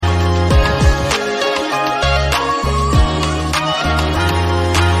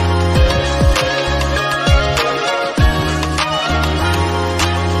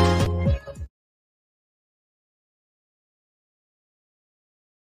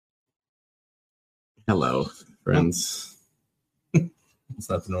Hello, friends. It's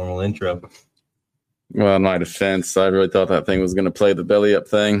not the normal intro. Well, in my defense, I really thought that thing was going to play the belly up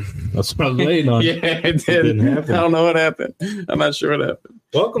thing. That's what I was waiting on. Yeah, it did. Didn't happen. I don't know what happened. I'm not sure what happened.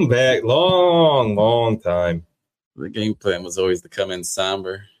 Welcome back. Long time. The game plan was always to come in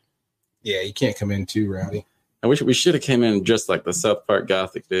somber. Yeah, you can't come in too rowdy. I wish we should have came in just like the South Park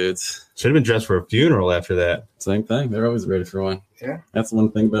Gothic dudes. Should have been dressed for a funeral after that. Same thing. They're always ready for one. Yeah. That's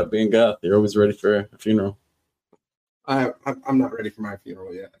one thing about being goth. You're always ready for a funeral. I'm not ready for my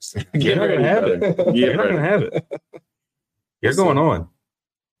funeral yet. So. You're not going to have it. You're not going to have it. You're going on.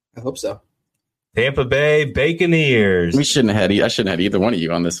 I hope so. Tampa Bay Baconeers. I shouldn't have had either one of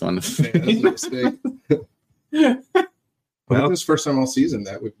you on this one. Yeah, that's a mistake. Well, this is the first time all season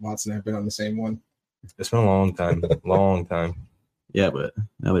that Watson and I have been on the same one. It's been a long time. Long time. Yeah, but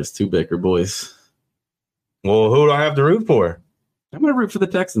now there's two Baker boys. Well, who do I have to root for? I'm going to root for the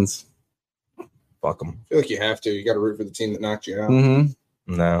Texans. Fuck them. I feel like you have to. You got to root for the team that knocked you out.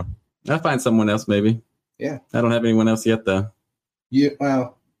 Mm-hmm. No. I'll find someone else, maybe. Yeah. I don't have anyone else yet, though. The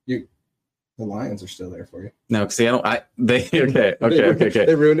Lions are still there for you. No, see, okay. They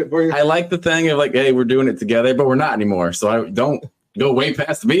ruined it for you. I like the thing of like, hey, we're doing it together, but we're not anymore. So I don't go way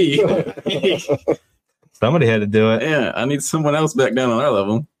past me. Somebody had to do it. Yeah, I need someone else back down on our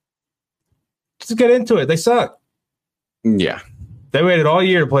level. Just get into it. They suck. Yeah. They waited all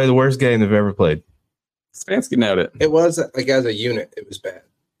year to play the worst game they've ever played. Stefanski nailed it. It was like as a unit, it was bad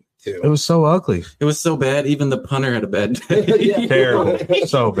too. It was so ugly. It was so bad. Even the punter had a bad day. Yeah. Terrible.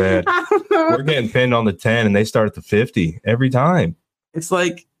 So bad. I don't know. We're getting pinned on the 10 and they start at the 50 every time. It's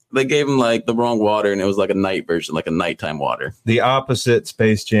like they gave him like the wrong water and it was like a night version, like a nighttime water. The opposite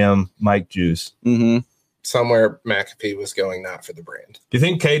Space Jam Mike Juice. Mm-hmm. Somewhere McAfee was going not for the brand. Do you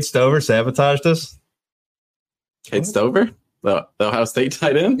think Cade Stover sabotaged us? Kate Stover, the Ohio State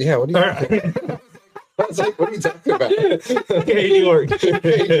tight end. Yeah, what do you I was like, what are you talking about? Cade York.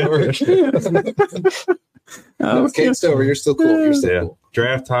 No, Kate Stover, you're still cool. You're still cool.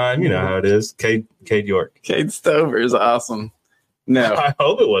 Draft time, you know how it is. Cade York. Kate Stover is awesome. No, I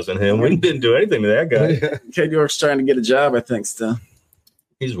hope it wasn't him. We didn't do anything to that guy. Kate York's trying to get a job, I think, still.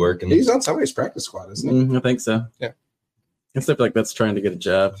 He's working. He's on somebody's practice squad, isn't he? I think so. Yeah. Except like that's trying to get a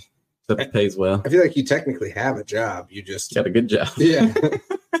job. Except it pays well. I feel like you technically have a job. You just Got a good job. yeah.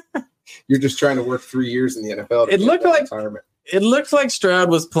 You're just trying to work 3 years in the NFL. It looked like retirement. It looked like Stroud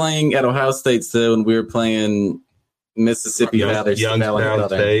was playing at Ohio State still, and we were playing Mississippi Valley. Youngstown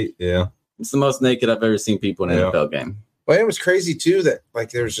State. Yeah. It's the most naked I've ever seen people in an NFL game. Well, it was crazy too that like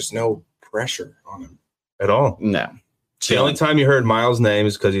there was just no pressure on him At all. No. The only time you heard Miles' name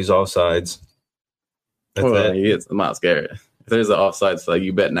is because he's offsides. That's it. He is Myles Garrett. If there's an offside flag,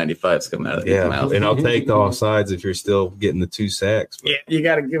 you bet 95's coming out of his mouth. And I'll take the offsides if you're still getting the 2 sacks. But Yeah, you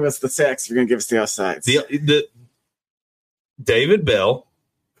got to give us the sacks. You're going to give us the offsides. the David Bell,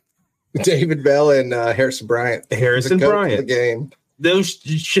 and Harrison Bryant. The coach of the game. Those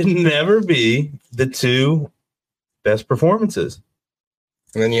should never be the 2 best performances.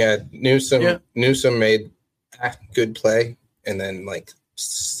 And then you had Newsome. Yeah. Newsome made a good play, and then like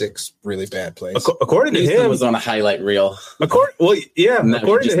 6 really bad plays. According to Newsome him, was on a highlight reel. according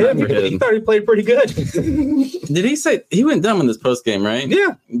to him, he thought he played pretty good. Did he say he went dumb in this post game, right?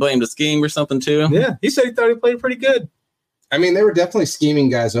 Yeah. Blamed the scheme or something too? Yeah. He said he thought he played pretty good. I mean, they were definitely scheming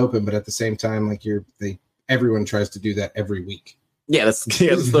guys open, but at the same time, like everyone tries to do that every week. Yeah, that's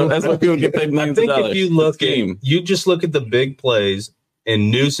why people get paid I millions think of dollars. if you just look at the big plays,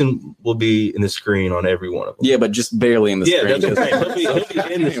 and Newsom will be in the screen on every one of them. Yeah, but just barely in the screen. That's right. He'll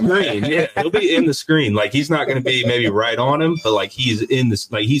be in the screen. Yeah, he'll be in the screen. Like he's not going to be maybe right on him, but like he's in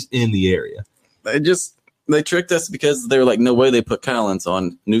the area. They tricked us because they were like, no way they put Collins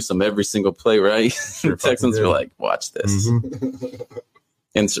on Newsom every single play, right? Sure Texans were like, watch this. Mm-hmm.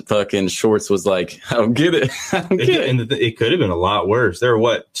 And fucking Shorts was like, I don't get it. And it could have been a lot worse. There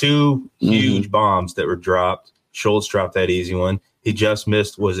were 2 huge bombs that were dropped. Schultz dropped that easy one. He just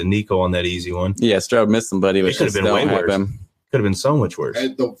missed. Was it Nico on that easy one? Yeah, Stroud missed somebody. It could have been way worse. Could have been so much worse.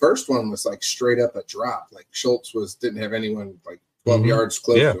 And the first one was like straight up a drop. Like Schultz didn't have anyone like 12 yards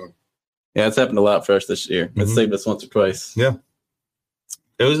close to him. Yeah, it's happened a lot for us this year. It's saved us once or twice. Yeah.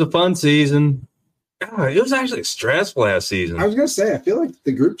 It was a fun season. God, it was actually stressful last season. I was going to say, I feel like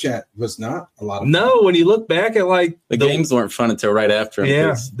the group chat was not a lot of fun. No, when you look back at like the games weren't fun until right after.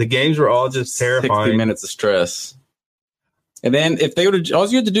 Yeah, the games were all just terrifying. 60 minutes of stress. And then if they would, all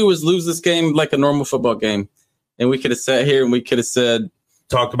you had to do was lose this game like a normal football game, and we could have sat here and we could have said,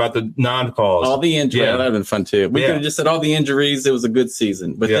 talked about the non-calls, all the injuries. Yeah. That would have been fun too. We could have just said all the injuries. It was a good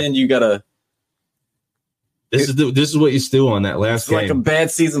season, but then you gotta This is what you steal on that last It's game. like a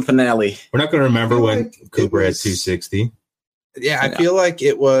bad season finale. We're not going to remember when like Cooper had was- 260. Yeah, I feel like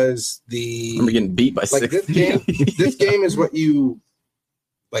it was the I'm getting beat by like 60. this game is what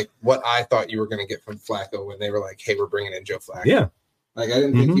I thought you were going to get from Flacco when they were like, "Hey, we're bringing in Joe Flacco." Yeah. Like I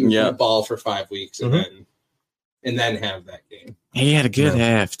didn't think he was Yeah. going to ball for 5 weeks and then have that game. He had a good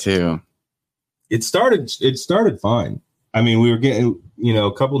half too. It started fine. I mean, we were getting,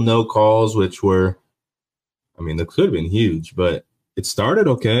 a couple no calls, which were, I mean, that could have been huge, but it started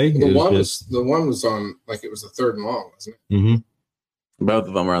okay. The one was on like it was the 3rd and long, wasn't it? Mm-hmm. Both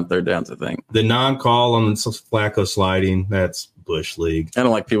of them were on 3rd downs, I think. The non-call on the Flacco sliding, that's Bush League. I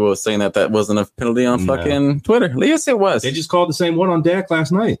don't like people saying that wasn't a penalty on No. fucking Twitter. Yes, it was. They just called the same one on Dak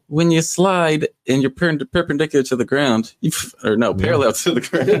last night. When you slide and you're perpendicular to the ground, parallel to the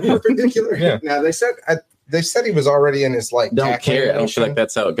ground. Perpendicular. Yeah. Now they said he was already in his like. Don't tackling care. I don't motion. feel like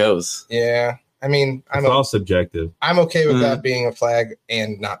that's how it goes. Yeah, I mean, It's all subjective. I'm okay with Mhm. that being a flag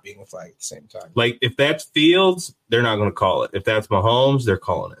and not being a flag at the same time. Like, if that's Fields, they're not going to call it. If that's Mahomes, they're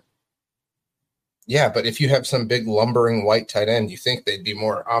calling it. Yeah, but if you have some big lumbering white tight end, you think they'd be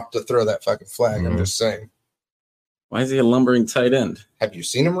more apt to throw that fucking flag. I'm Mhm. just saying. Why is he a lumbering tight end? Have you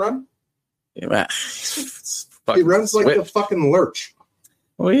seen him run? Yeah, He runs like a fucking lurch.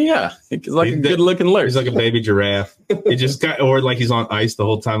 Well, yeah, he's like a He's good-looking lurch. He's like a baby giraffe. He just got, or like he's on ice the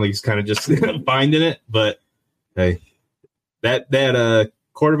whole time. Like he's kind of just finding it. But hey, that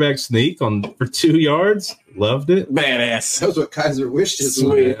quarterback sneak for 2 yards, loved it. badass. That was what Kaiser wished his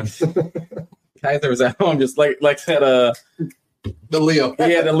Sweet. way. Kaiser was at home just like that. The Leo.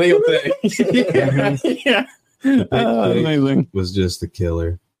 He had the Leo thing. yeah. Amazing. Was just a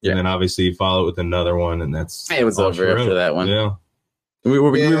killer. Yeah. And then obviously you follow it with another one, and that's It was all over she after wrote. that one. Yeah. We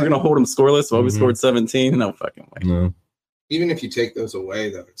were Yeah. going to hold him scoreless while we Mhm. scored 17. No fucking way. No. Even if you take those away,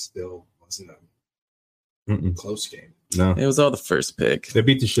 though, it still wasn't a Mm-mm. close game. No. It was all the first pick. They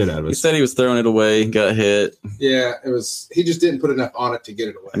beat the shit out of He us. said he was throwing it away, got hit. Yeah, it was. He just didn't put enough on it to get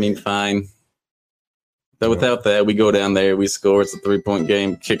it away. I mean, fine. But without that, we go down there, we score. It's a 3-point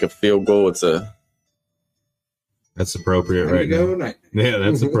game, kick a field goal. It's a. That's appropriate There right you now. go, night. Yeah,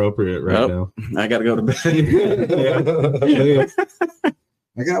 that's appropriate right now. I got to go to bed. Yeah.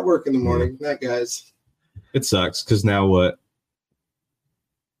 I got work in the morning. Night, guys. It sucks because now what?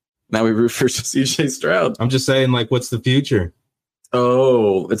 Now we root for CJ Stroud. I'm just saying, like, what's the future?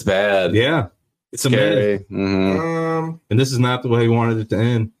 Oh, it's bad. Yeah, it's a mess. Scary. Mhm. And this is not the way he wanted it to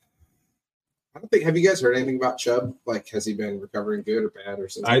end. I don't think. Have you guys heard anything about Chubb? Like, has he been recovering good or bad or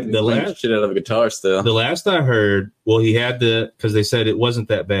something? The Playing last shit out of a guitar still. The last I heard, well, he had because they said it wasn't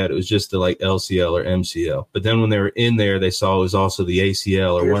that bad. It was just the like LCL or MCL. But then when they were in there, they saw it was also the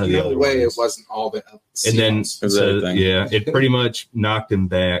ACL or There's one of the no other way ones. it wasn't all the. And then, It was so, everything. yeah, it pretty much knocked him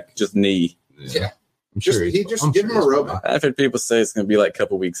back. Just knee. Yeah. I'm sure He just give him a robot. I've heard people say it's going to be like a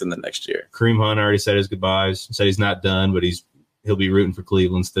couple weeks in the next year. Kareem Hunt already said his goodbyes. Said he's not done, but he'll be rooting for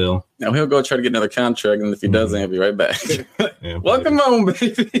Cleveland still. Now he'll go try to get another contract, and if he doesn't, he'll be right back. Yeah, Welcome home,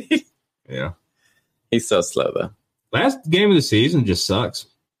 baby. Yeah. He's so slow though. Last game of the season just sucks.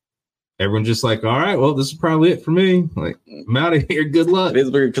 Everyone's just like, all right, well, this is probably it for me. Like, I'm out of here. Good luck. It is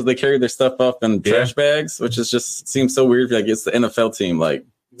weird because they carry their stuff up in trash bags, which is just seems so weird. Like it's the NFL team. Like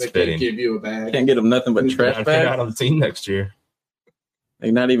They Spitting. can't give you a bag. can't get them nothing but If trash they're not bags. on the team next year.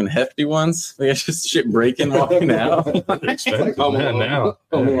 Like not even hefty ones. Like it's just shit breaking walking out. They're expensive Like Home now. Alone.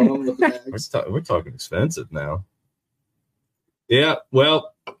 Home Alone with the We're, bags. we're talking expensive now. Yeah,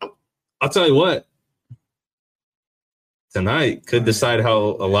 well, I'll tell you what. Tonight could decide how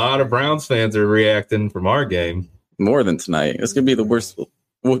a lot of Browns fans are reacting from our game. More than tonight. It's gonna be the worst.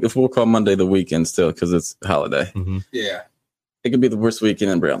 If we'll call Monday the weekend still because it's holiday. Yeah. It could be the worst weekend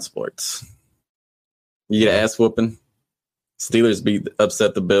in Brown sports. You get an ass whooping. Steelers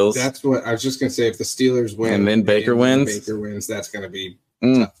upset the Bills. That's what I was just gonna say. If the Steelers win And then Baker wins? that's gonna be a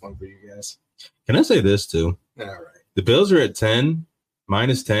Mm. tough one for you guys. Can I say this too? All right. The Bills are at 10,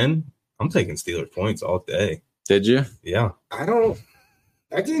 minus 10. I'm taking Steelers points all day. Did you? Yeah. I don't.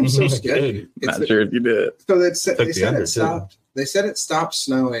 That game's so sketchy. It's Not sure if you did. So they said, Took the under, it stopped. They said it stopped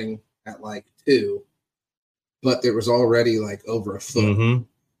snowing at like 2, but there was already like over a foot, Mm-hmm.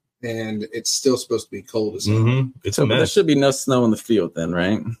 and it's still supposed to be cold as hell. Mm-hmm. It's a So there mess. should be no snow in the field then,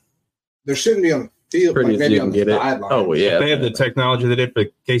 right? There shouldn't be on the field, Pretty like maybe you on can the get it. sideline. Oh, well, yeah. They have the technology they did for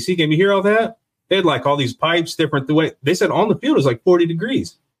the KC game. You hear all that? They had like all these pipes different. The way they said on the field it was like 40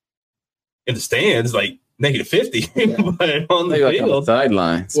 degrees. In the stands, like negative 50. Yeah. But on the Maybe like on the field,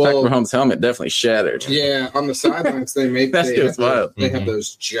 sideline. Well- Patrick Mahomes' helmet definitely shattered. Yeah, on the sidelines they make That they shit's have, wild. they have Mhm.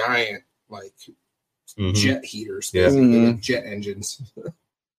 those giant like Mhm. jet heaters, Yeah. basically, Mhm. jet engines.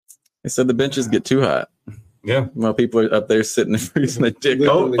 They said the benches get too hot. Yeah. While people are up there sitting and freezing their dick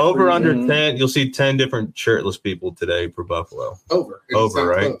off. Literally Over under freezing. 10, you'll see 10 different shirtless people today for Buffalo. Over. It's Over, not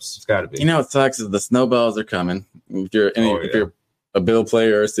right? close. It's got to be. You know what sucks is the snowballs are coming. If you're Oh, if yeah. you're a Bill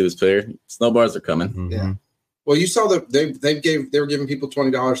player or a Stews player, snowballs are coming. Mhm. Yeah. Well, you saw that they were giving people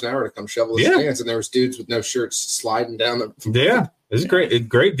 $20 an hour to come shovel the Yeah. stands, and there was dudes with no shirts sliding down the. Yeah. It's a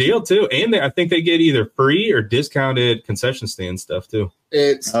great deal, too. And I think they get either free or discounted concession stand stuff, too.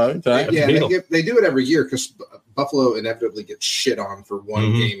 It's Okay. yeah, Deal. they do it every year because Buffalo inevitably gets shit on for one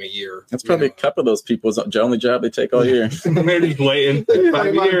Mhm. game a year. That's probably a couple of those people's only job they take all year. They're just waiting.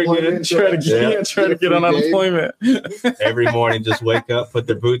 Time of year again. try to get on unemployment. Every morning, just wake up, put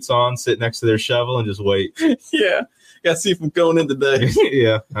their boots on, sit next to their shovel, and just wait. Yeah. Got to see if I'm going in today.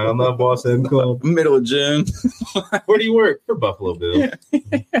 Yeah. I don't know, boss. I'm cold. Middle of June. Where do you work? For Buffalo Bill.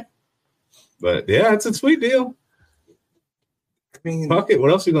 But yeah, it's a sweet deal. I mean, Fuck it.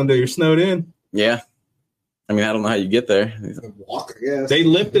 What else are you going to do? You're snowed in. Yeah. I mean, I don't know how you get there. walk, I guess. They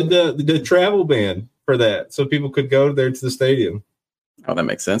lifted the travel ban for that so people could go there to the stadium. Oh, that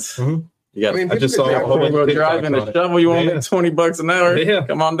makes sense. Mhm. You got I mean, I just people saw could a whole bunch four-wheel of drive and TikToks a on it. shovel. You want to Yeah. make $20 an hour? Yeah.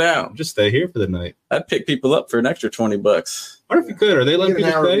 Come on down. Just stay here for the night. I'd pick people up for an extra $20. What if you could? Are they letting Get an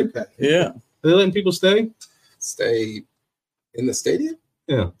people hour stay? to pay. Yeah. Are they letting people stay? Stay in the stadium?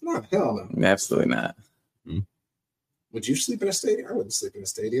 Yeah. No, hell no. Absolutely not. Would you sleep in a stadium? I wouldn't sleep in a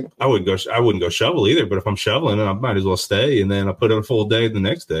stadium. I wouldn't go shovel either, but if I'm shoveling, I might as well stay, and then I'll put in a full day the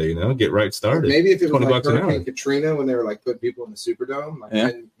next day, get right started. Maybe if it was $20 like an hour. Hurricane Katrina when they were like putting people in the Superdome, like, Yeah.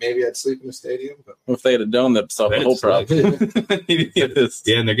 then maybe I'd sleep in a stadium. But What if they had a dome that solved the Then whole it's like- problem?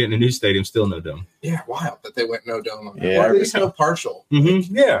 Yeah, and they're getting a new stadium, still no dome. yeah, wild that they went no dome on that. Yeah, Or at least no partial.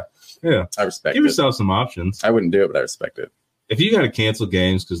 Mm-hmm. Yeah. I respect Give it. yourself some options. I wouldn't do it, but I respect it. If you got to cancel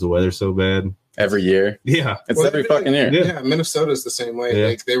games because the weather's so bad, Every year. yeah. It's Well, every they're fucking year. Yeah. Yeah, Minnesota's the same way.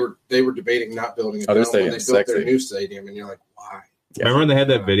 Yeah. They were debating not building a Oh, their dome when they stadium's built their sexy. new stadium, and you're like, why? Yeah. Remember when they had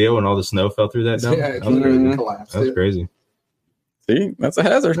that video when all the snow fell through that dome? Yeah, it that was literally crazy. collapsed. That was It. crazy. See, that's a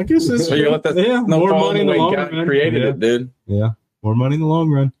hazard. I guess it's So you let that yeah, snow more fall money in the way long God run. created yeah. it, dude. Yeah, more money in the long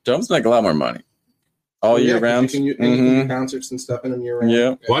run. Domes make a lot more money all Yeah, year 'cause round. You can, you can do Mhm. concerts and stuff in them year round.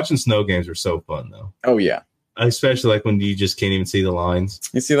 Yeah. Watching snow games are so fun though, Oh yeah. especially like when you just can't even see the lines.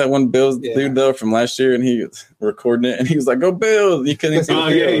 You see that one Bills Yeah. dude though from last year, and he was recording it, and he was like, "Go Bills!" You couldn't even see. Oh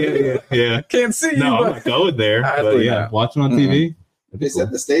the yeah, field. yeah. Can't see you. No, I'm but- not going there. But Absolutely yeah, not. watching on TV. That'd be They said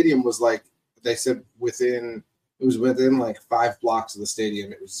cool. the stadium was like they said within like 5 blocks of the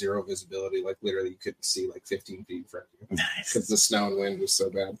stadium. It was zero visibility. Like literally, you couldn't see like 15 feet in front of you Nice. because the snow and wind was so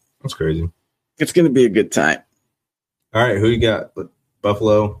bad. That's crazy. It's gonna be a good time. All right, who you got?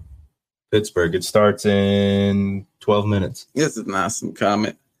 Buffalo, Pittsburgh. It starts in 12 minutes. This is an awesome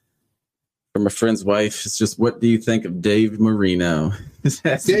comment from a friend's wife. It's just, what do you think of Dave Marino?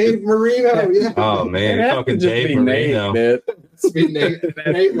 Dave Marino, yeah. Oh man, you're talking Dave Marino. It's me,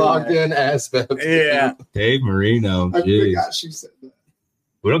 Nate logged in as Yeah. Dave Marino. I Jeez. forgot she said that.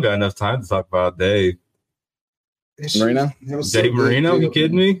 We don't got enough time to talk about Dave. Marino? That was so Dave good, Marino? too. You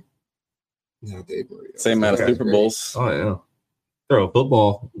kidding me? No, Dave Marino. Same amount of Okay. Super Bowls. Oh yeah.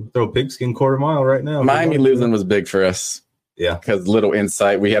 Throw a pigskin quarter mile right now. Miami losing was big for us. Yeah. Because little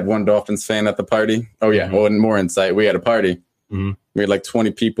insight, we had one Dolphins fan at the party. Oh yeah, Mhm. well, and more insight. We had a party. Mhm. We had like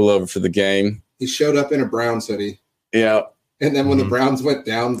 20 people over for the game. He showed up in a Browns hoodie. Yeah, And then when the Mhm. Browns went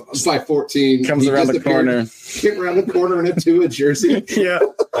down by 14, comes he around the disappeared, corner. Came around the corner in a Tua jersey. Yeah,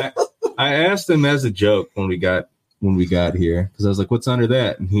 I asked him as a joke when we got here because I was like, "What's under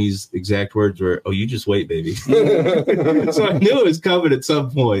that?" And his exact words were, "Oh, you just wait, baby." So I knew it was coming at some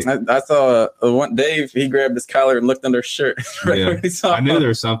point. I saw one Dave. He grabbed his collar and looked under his shirt. Right Yeah. when he saw I knew him. there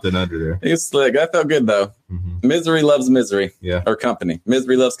was something under there. He was slick. That felt good though. Mhm. Misery loves misery. Yeah. Or company.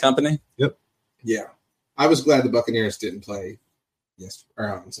 Misery loves company. Yeah. I was glad the Buccaneers didn't play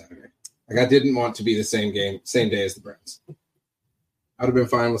on Saturday. Like I didn't want to be the same day as the Browns. I'd have been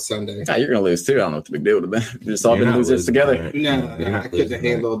fine with Sunday. Ah, you're gonna lose too. I don't know what the big deal would have been. We've just all You're been not losers losing together. that. No, You're not I couldn't losing that.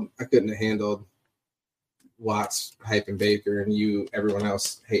 have handled Watts hyping Baker and you everyone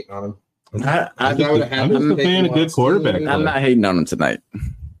else hating on him. I, I'm That would have just happened. a fan of good quarterback. I'm not hating on him tonight.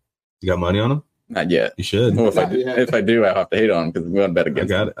 You got money on him? Not yet. You should. Well, Not yet. if I do, I have to hate on him because I'm going to bet I against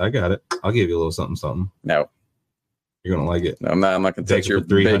got him. it. I got it. I'll give you a little something. No, You're gonna like it. no, I'm not going to Take touch it your for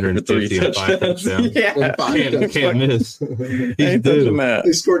 350 Baker and for 5 touchdowns. touchdowns. Yeah, Can't miss. I He's ain't touching due. that.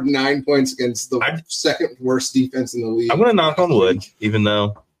 They scored 9 points against the I- second worst defense in the league. I'm gonna knock on wood, even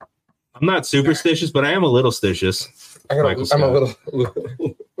though I'm not superstitious, but I am a little stitious. Michael I'm a Scott.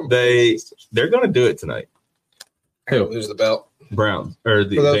 little. They're gonna do it tonight. I gotta lose the belt. Browns or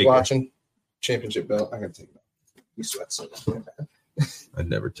the For those Baker. watching, championship belt. I gotta take it. You sweat so bad. I'd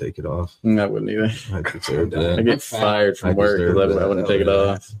never take it off. I wouldn't either. I deserve I that. get fired from work deserve because I that. wouldn't take it Oh,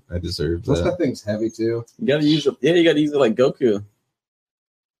 yeah. off. I deserve Plus, that. that thing's heavy too. You gotta use it. Yeah, you gotta use it like Goku.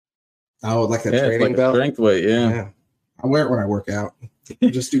 Oh, like a Yeah, it's training like a belt. strength weight. Yeah. I wear it when I work out.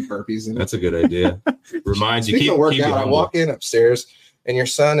 Just do burpees. And That's a good idea. Reminds you, Speaking keep of keep it workout, I humble. walk in upstairs and your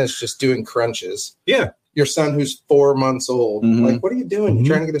son is just doing crunches. Yeah. Your son who's 4 months old. Mhm. Like, what are you doing? Mhm. You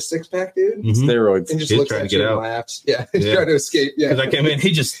trying to get a six pack, dude? Mhm. Steroids. And just He's looks trying at to you get and out. laughs. Yeah, he's Yeah. trying to escape. Yeah. Because I came in,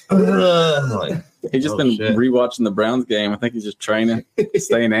 he just like, He's just Oh, been shit. rewatching the Browns game. I think he's just training,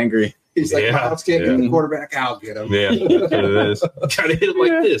 staying angry. He's like, Yeah. Miles can't get Yeah. the quarterback. I'll get him. yeah, that's what it is. Gotta hit him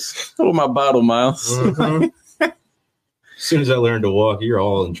like this. Oh, my bottle, Miles. Mhm. As soon as I learned to walk, you're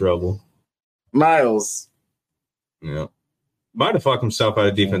all in trouble. Miles. Yeah. Might have fucked himself out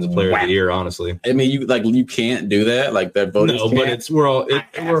of defensive player of the year, honestly. I mean, you can't do that. Like that voters No, but can't. we're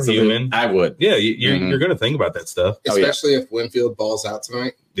Absolutely. human. I would. Yeah, you're Mhm. you're gonna think about that stuff. Oh, yeah. Especially if Winfield balls out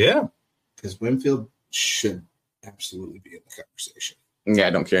tonight, Yeah. because Winfield should absolutely be in the conversation. Yeah, I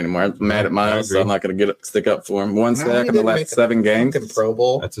don't care anymore. I'm mad at I Miles, so agree. I'm not going to stick up for him. One Now sack he in the didn't make last the 7 games. Fucking Pro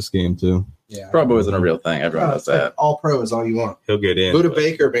Bowl. That's a scam too. Yeah. Pro Bowl isn't a real thing. Everyone knows It's like that. all pro is all you want. He'll get in. Buda but-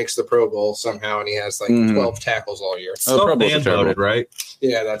 Baker makes the Pro Bowl somehow, and he has like Mhm. 12 tackles all year. Oh, Pro Bowls are Dan terrible. voted, right?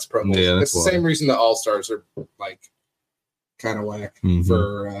 Yeah, that's Pro Bowl. Yeah, that's it's the why. same reason the All Stars are like kind of whack Mhm.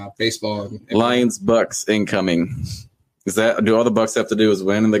 for baseball. And Lions Bucks incoming. Do all the Bucks have to do is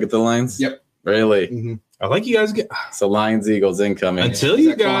win and they get the Lions? Yep. Really? Mhm. I like you guys get So Lions Eagles incoming. until Is you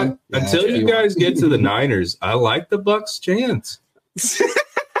that got fun? Yeah, until yeah. you guys get to the Niners. I like the Bucks' chance.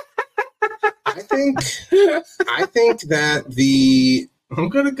 I think that the I'm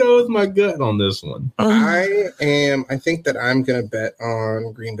gonna go with my gut on this one. I think that I'm gonna bet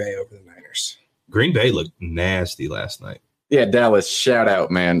on Green Bay over the Niners. Green Bay looked nasty last night. Yeah, Dallas, shout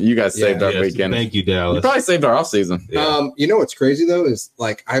out, man. You guys saved our Yes, weekend. Thank you, You Dallas. probably saved our offseason. Yeah. You know what's crazy though is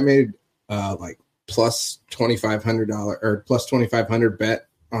like I made like plus $2,500 or plus 2,500 bet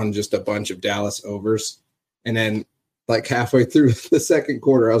on just a bunch of Dallas overs, and then like halfway through the second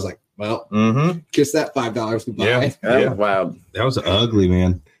quarter, I was like, well, Mm-hmm. kiss that $5 goodbye. Yeah. That was wild. That was ugly,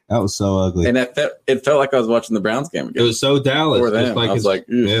 man. That was so ugly. And it felt like I was watching the Browns game It again. was so Dallas. For Just them. I was his- like,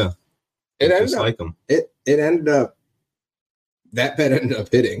 "Ugh." yeah, It ended just up like them. it ended up that bet ended up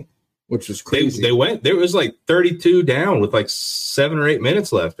hitting, which was crazy. They went. There was like 32 down with like 7 or 8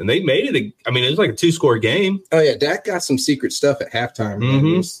 minutes left, and they made it. It was like a 2-score game. Oh yeah, Dak got some secret stuff at halftime.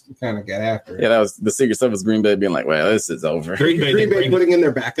 Mhm. Kind of got after it. Yeah, that was the secret stuff was Green Bay being like, well, this is over. Green Bay. Green did Bay bring- putting in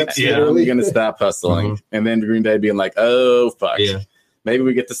their backups. Yeah, I'm literally. going to stop hustling. And then Green Bay being like, oh, fuck. Yeah. Maybe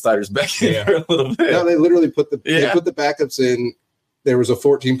we get the starters back in Yeah. for a little bit. No, they literally put the Yeah. backups in. There was a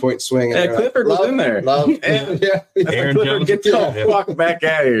 14-point swing. Yeah, they're like, Clifford was love, in there. Love. Yeah. Yeah. Aaron Clifford, Jones. get your Yeah. walk back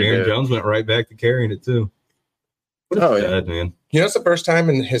out of here. Aaron dude. Jones went right back to carrying it too. Oh, yeah. Bad, man. You know, it's the first time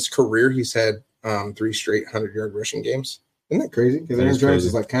in his career he's had 3 straight 100-yard rushing games. Isn't that crazy? Because That Aaron is Jones crazy.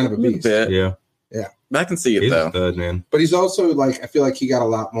 is like kind of a A little beast. bit. Yeah, I can see it, he's a though. stud, man. But he's also like, I feel like he got a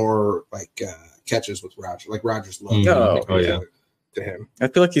lot more like catches with Roger. Like Rogers loved Mhm. Oh, yeah. to him. I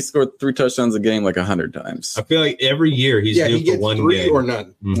feel like he scored 3 touchdowns a game like 100 times. I feel like every year he's Yeah, due he for gets one 3 game. or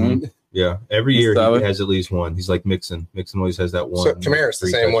none. Mhm. Yeah, every That's year solid. he has at least one. He's like Mixon. Mixon always has that one. So Kamara's the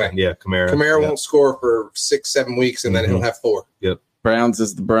 3 same way. touchdown. Yeah, Kamara. Kamara Yeah. won't score for 6-7 weeks, and then Mhm. he'll have 4. Browns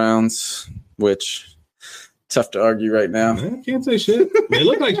is the Browns, which tough to argue right now. I can't say shit. They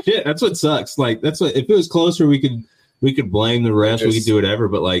look like shit. That's what sucks. Like that's what if it was closer, we could blame the refs. We could do whatever,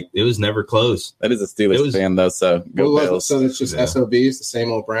 but like it was never close. That is a Steelers It was- fan, though, so What go was it? Bills. So it's just Yeah. SOBs, the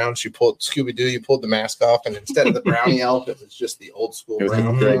same old Browns. You pulled Scooby Doo, you pulled the mask off, and instead of the brownie elf, it was just the old school It was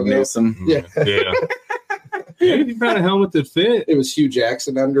Brown Greg logo. Newsom. Yeah. Yeah. Maybe if you found a helmet that fit. It was Hugh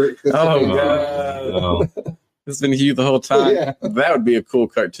Jackson under it. Oh, Oh, God. oh. It's been Hugh the whole time. Yeah. That would be a cool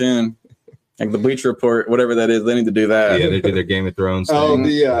cartoon. Like the Bleacher Report, whatever that is, they need to do that. Yeah, they did their Game of Thrones Oh, thing.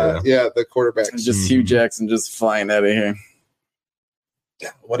 the quarterback. It's just Mhm. Hugh Jackson just flying out of here.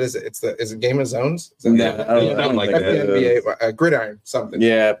 What is it? Is it Game of Zones? Is Yeah, that I don't That's like the that. NBA Gridiron something.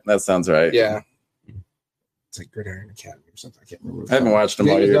 Yeah, that sounds right. Yeah. It's like Gridiron Academy or something. I can't remember. what I haven't watched them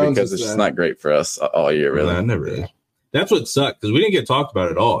all Game of year Thrones because is, it's just uh, not great for us all year, really. I never did. That's what sucked because we didn't get talked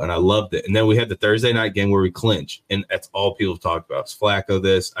about at all, and I loved it. And then we had the Thursday night game where we clinch, and that's all people talked about. It's Flacco.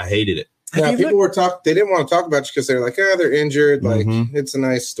 This I hated it. Yeah, you people were talking. They didn't want to talk about you because they're like, they're injured. Like, Mhm. it's a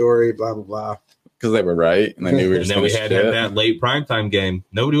nice story. Blah blah blah. Because they were right, and they knew we were And just then we gonna had shit. that late primetime game.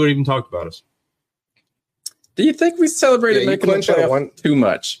 Nobody would even talk about us. Do you think we celebrated Yeah, you making the clinch on playoff one- too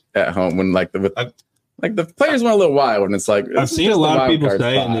much at home when like the players went a little wild and it's like I've it's seen just a lot of wild people card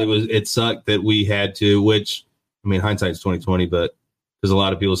say, spot. and it sucked that we had to. Which I mean, hindsight's 2020, but There's a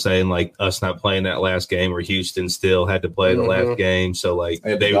lot of people saying like us not playing that last game, or Houston still had to play the last game. So like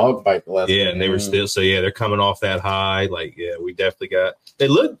They dog fight the last game. and they were still they're coming off that high. Like we definitely got. They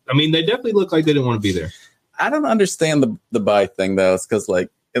definitely look like they didn't want to be there. I don't understand the bye thing though. It's because like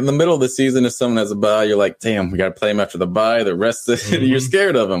in the middle of the season, if someone has a bye, you're like, damn, we got to play them after the bye. The rest of it, you're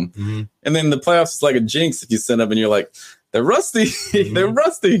scared of them. Mm-hmm. And then the playoffs is like a jinx if you send them and you're like, they're rusty. They're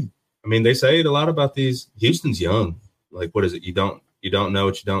rusty. I mean, they say it a lot about these. Houston's young. Like, what is it? You don't know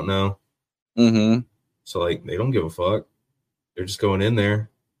what you don't know. Mm-hmm. So like, they don't give a fuck. They're just going in there.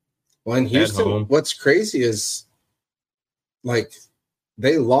 Well, in Houston, what's crazy is like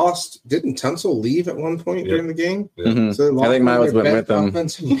they lost. Didn't Tunsil leave at one point during the game? Mm-hmm. So I think Miles went with them.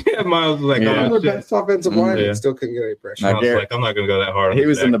 Yeah, Miles was like, the best offensive line, and still couldn't get any pressure. I was like, I'm not going to go that hard. He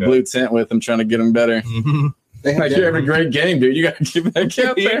was in the blue tent with him, trying to get him better. They Like, you're having a great game, dude. You got to keep that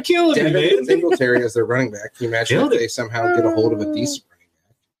kid there. You're killing me, man. Singletary as their running back. Can you imagine if they somehow get a hold of a decent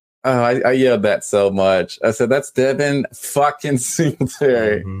running back? Oh, I yelled that so much. I said, that's Devin fucking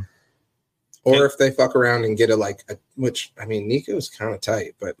Singletary. Mm-hmm. Or if they fuck around and get which I mean, Nico's kind of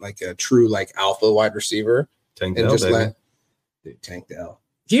tight, but like a true like alpha wide receiver, Tank and Dell, just baby. Tank Dell.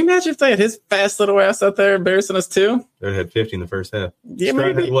 Can you imagine if they had his fast little ass out there embarrassing us too? They had 50 in the first half. Yeah,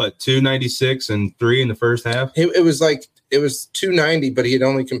 Stroud maybe. had what, 296 and 3 in the first half? It was 290, but he had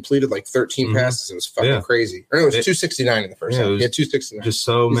only completed like 13 passes. It was fucking crazy. Or no, it was 269 in the first half. He had 269. Just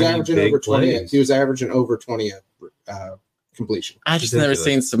so he was many averaging big over 20. plays. He was averaging over 20 completion. I just Ridiculous. never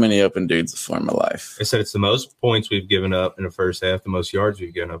seen so many open dudes before in my life. I said it's the most points we've given up in the first half, the most yards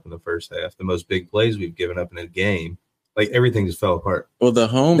we've given up in the first half, the most big plays we've given up in a game. Like everything just fell apart. Well, the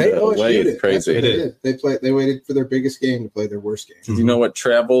home They way OSU'd is it. crazy. That's what they did. They waited for their biggest game to play their worst game. Because you know what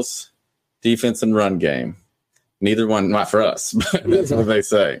travels? Defense and run game. Neither one, not for us, but that's what they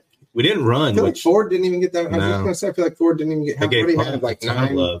say. We didn't I run. feel like Ford didn't even get that. I was No. just going to say, I feel like Ford didn't even get. They gave He had like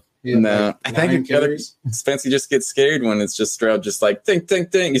 9 love. No, I think 9 the other carries. Spencer just gets scared when it's just Stroud, just like ding, ding,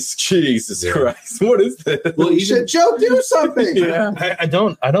 ding. It's Jesus Yeah. Christ. What is this? Well, You should Joe do something. yeah. I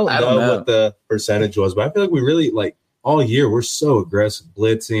don't know what the percentage was, but I feel like we really like all year we're so aggressive,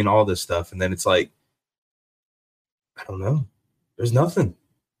 blitzing, all this stuff, and then it's like I don't know. There's nothing.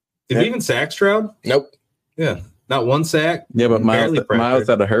 Did we even sack Stroud? Nope. Yeah, not one sack. Yeah, but Miles Barely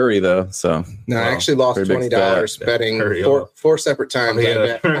had a hurry though. So No, I Wow. actually lost Pretty big $20 stat. betting Hurry four separate times. Oh,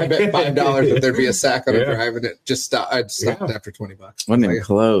 yeah. I bet $5 that there'd be a sack on a Yeah. drive, and it just stopped. I'd stopped after $20. wasn't even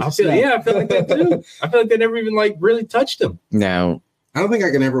close. I feel like that too. I feel like they never even like really touched him. Now, I don't think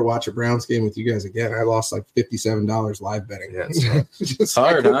I can ever watch a Browns game with you guys again. I lost like $57 live betting. Yeah, it's Just-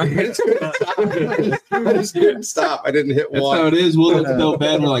 hard, huh? I just couldn't stop. I didn't hit That's how one. it is. We'll look so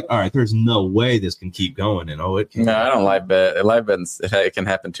bad. We're like, all right, there's no way this can keep going, and it can. no, I don't live bet. Live betting, it can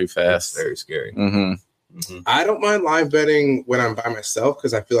happen too It's fast. very scary. Mm-hmm. I don't mind live betting when I'm by myself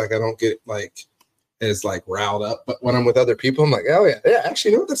because I feel like I don't get like as like riled up. But when I'm with other people, I'm like, oh yeah.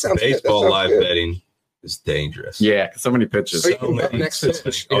 Actually, you know what? That sounds good. That Baseball sounds live good. betting is dangerous. Yeah, so many pitches. So you So can bet many next pitches.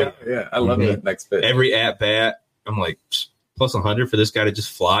 pitch. Oh, Yeah, I love Mhm. that next pitch. Every at bat, I'm like plus 100 for this guy to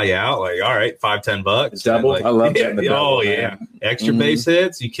just fly out. Like, all right, $5-10. Double? Like, I love that. The oh double, yeah, man. extra Mhm. base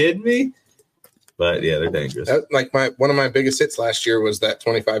hits. You kidding me? But yeah, they're dangerous. Like one of my biggest hits last year was that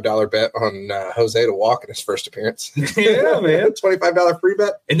 $25 bet on Jose to walk in his first appearance. Yeah, man. $25 free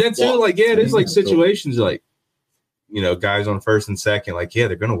bet. And then too, Walk. like, yeah, there's like Yeah, cool. situations like, you know, guys on first and second, like, yeah,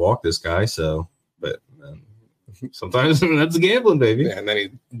 they're gonna walk this guy. So, but sometimes that's gambling, baby. Yeah, and then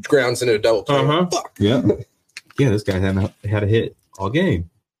he grounds into a double play. Uh-huh. Fuck. Yeah, yeah. This guy hadn't had a hit all game.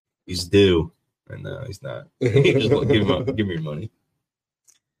 He's due, and no, he's not. Just like, give me your money.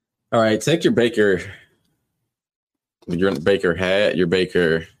 All right, take your Baker. Your Baker hat, your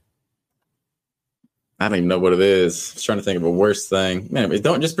Baker. I don't even know what it is. I was trying to think of a worse thing. Man,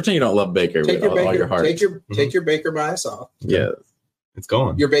 don't just pretend you don't love Baker Take with your all Baker. your heart. Take your Baker bias off. Yeah. It's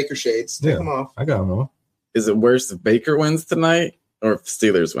gone. Your Baker shades. Take Yeah. them off. I got him all. Is it worse if Baker wins tonight or if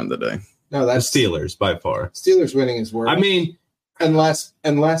Steelers win today? No, The that's Steelers by far. Steelers winning is worse. I mean, unless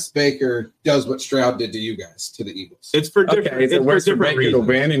Baker does what Stroud did to you guys, to the Eagles. it's for different. Okay, is it's it for worse for different Baker to reasons.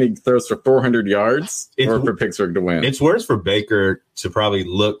 win and he throws for 400 yards It's- or for Pittsburgh to win? It's worse for Baker to probably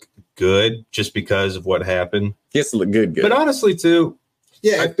look good just because of what happened. He has to look good. But honestly, too,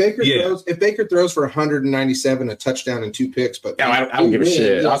 Yeah, if Baker yeah. throws for 197, a touchdown and 2 picks, but I don't give a we win,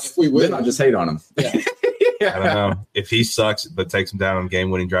 shit. yeah, if we win, Then I'll just hate on him. Yeah. I don't know if he sucks, but takes him down on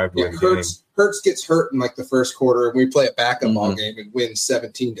game-winning drive to yeah, win the game. Hurts gets hurt in like the first quarter, and we play a backup all Mhm. game and win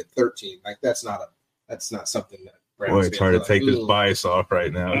 17-13. Like that's not something that. Browns Boy, it's fans hard are to take like, this "Ooh." bias off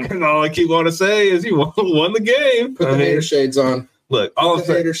right now. And all I keep wanting to say is he won the game. Put I the mean, hater shades on. Look, all The I'm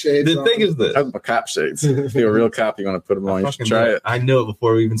saying, hater shades the on. thing is this. That was my cop shades. If you're a real cop, you want to put them on. You should try it. I knew it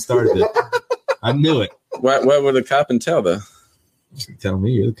before we even started it. I knew it. What would a cop and tell though? Tell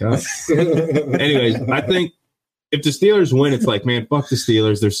me you're the cop. Anyways, I think if the Steelers win, it's like, man, fuck the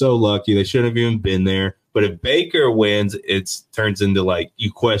Steelers. They're so lucky. They shouldn't have even been there. But if Baker wins, it turns into like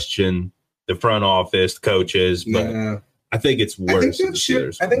you question the front office, coaches. But Yeah. I think it's worse. if the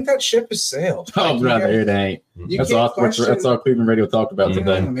Steelers I win. think that ship has sailed. Oh, Like, you brother, can't- it ain't. you That's can't all. question- That's all Cleveland radio talked about Yeah,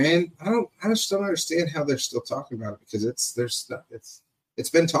 today. Yeah, man. I just don't understand how they're still talking about it because it's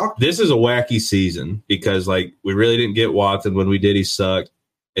been talked. This is a wacky season because like we really didn't get Watson. When we did, he sucked.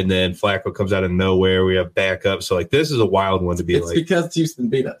 And then Flacco comes out of nowhere. We have backup. So like this is a wild one to be It's like, because Houston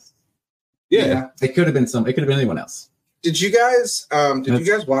beat us. yeah. It could have been some. It could have been anyone else. Did you guys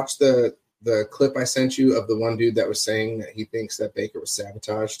watch the clip I sent you of the one dude that was saying that he thinks that Baker was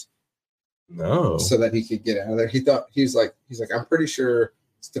sabotaged No. so that he could get out of there? He's like I'm pretty sure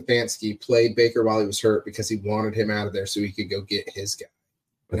Stefanski played Baker while he was hurt because he wanted him out of there so he could go get his guy.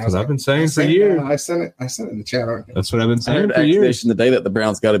 And I That's was what I've been I saying for sent- years. I sent it in the chat. Aren't you? That's what I've been I saying heard for years. accusation today that the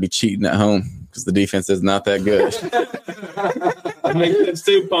Browns got to be cheating at home because the defense is not that good. That makes sense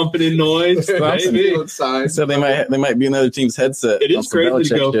too, pumping in noise. Maybe. So they might be another team's headset. It on is some crazy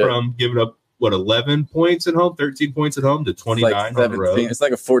to Belichick go shit. from giving up 11 points at home, 13 points at home to It's 29 like on the 17. road. It's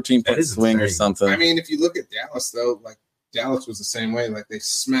like a 14 That point is swing or insane. something. I mean, if you look at Dallas though, like Dallas was the same way. Like they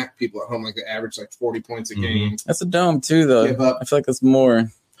smacked people at home. Like they averaged like 40 points a Mhm. game. That's a dome too, though. Give up. I feel like that's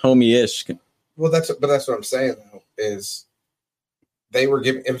more homey-ish. Well, that's what I'm saying though is they were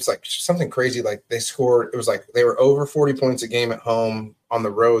giving it was like something crazy. Like they scored. It was like they were over 40 points a game at home. On the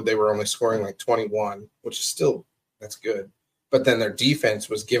road, they were only scoring like 21, which is still that's good. But then their defense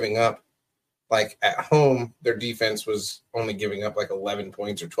was giving up. Like at home, their defense was only giving up like 11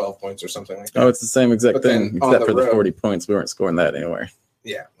 points or 12 points or something like that. Oh, it's the same exact But then thing, on except the for the road- 40 points. We weren't scoring that anywhere.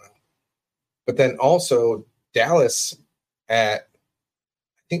 Yeah. But then also Dallas at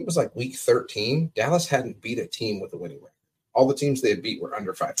I think it was like week 13, Dallas hadn't beat a team with a winning record. All the teams they had beat were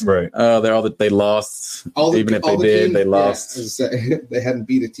under 500. Right. Oh, they lost. Even if they the did, teams- they lost. yeah, as I say, they hadn't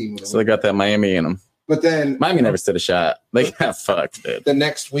beat a team with a So they winning got that Miami in them. But then Miami never stood a shot. They got fucked, dude. the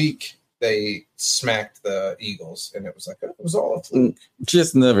next week they smacked the Eagles, and it was like it was all a fluke.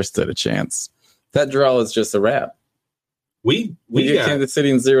 Just never stood a chance. That draw is just a wrap. We We get got Kansas City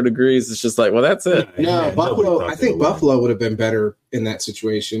in 0 degrees. It's just like, well, that's it. No, Yeah, nobody Buffalo. thought I they think would win. Buffalo would have been better in that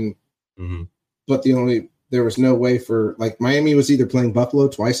situation, Mhm. but there was no way for like Miami was either playing Buffalo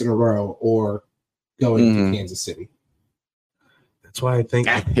twice in a row or going Mhm. to Kansas City. That's why I think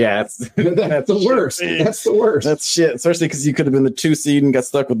Yeah, That's the worst. That's the worst. That's shit. Especially because you could have been the 2 seed and got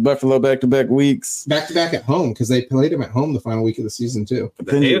stuck with Buffalo back-to-back weeks. Back to back at home because they played them at home the final week of the season too. But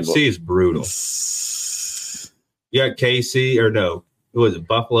the then you- AFC is brutal. You got KC or no? Who was it?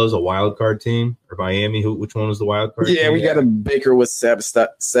 Buffalo's a wild card team or Miami? Which one was the wild card? Yeah, team? we got a Baker was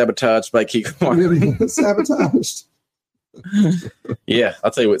sabotaged by Keegan. Sabotaged. Yeah,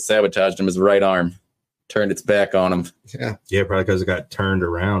 I'll tell you what sabotaged him. His right arm turned its back on him. Yeah. Yeah, probably because it got turned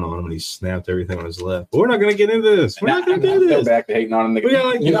around on him and he snapped everything on his left. But we're not going to get into this. We're not going to do Go this. back to hating on him. We got,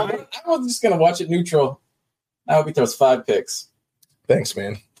 like, You know, I was just gonna watch it neutral. I hope he throws 5 picks. Thanks,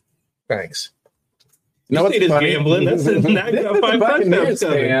 man. Thanks. You know You see this gambling? That's it. Now you This got is the 5 Buccaneers touchdowns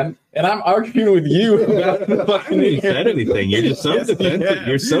coming. fan, and I'm arguing with you about the I haven't even said anything. You're just so Yes, defensive. yeah.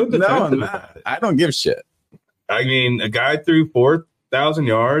 You're so defensive. No, I'm about not. it. I don't give a shit. I mean, a guy threw 4,000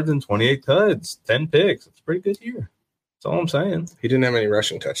 yards and 28 tuds, 10 picks. It's a pretty good year. That's all I'm saying. He didn't have any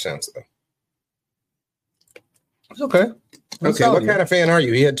rushing touchdowns though. It's okay. Okay, what kind of fan are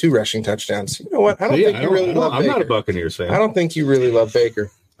you? He had 2 rushing touchdowns. You know what? I don't think you really love I'm Baker. not a Buccaneers fan. I don't think you really love Baker.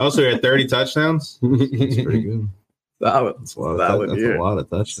 Also, he had 30 touchdowns. That's pretty good. Solid, That's a lot of, Solid that's year. a lot of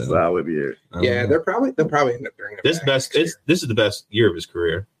touchdowns. solid year. Yeah, they'll probably end up during this is the best year of his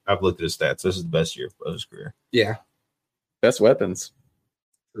career. I've looked at his stats. This is the best year of his career. Yeah, Best weapons.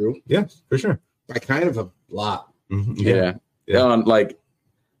 Yeah, for sure. by kind of a lot. Mhm. Yeah. Yeah. On like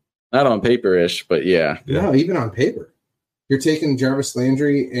not on paper-ish, but yeah. Yeah. No, even on paper, you're taking Jarvis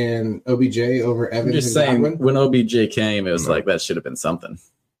Landry and OBJ over I'm Evans just and saying Godwin. when OBJ came, it was No. like that should have been something.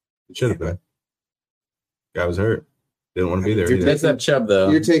 It should have been. Guy was hurt. Didn't want to be there You're either. That's that Chubb though.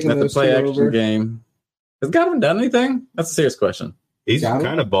 You're taking That's the those play two action over? game. Has Godwin done anything? That's a serious question. He's Got him?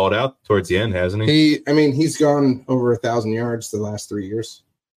 kind of balled out towards the end, hasn't he? He's gone over 1,000 yards the last 3 years.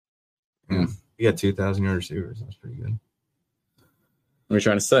 He got 2,000 yard receivers. That's pretty good. What are you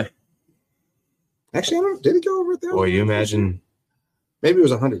trying to say? Actually, I don't. Did he go over 1,000? Boy, you imagine Maybe it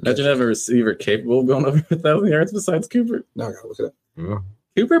was 100. Imagine having a receiver capable of going over 1,000 yards besides Cooper. No, I gotta look it up. yeah.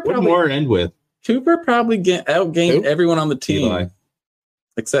 Cooper What probably more end with? outgained Who? everyone on the team. Eli.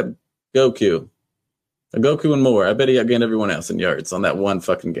 except Goku. Goku and more. I bet he outgained everyone else in yards on that one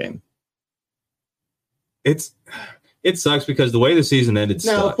fucking game. It sucks because the way the season ended.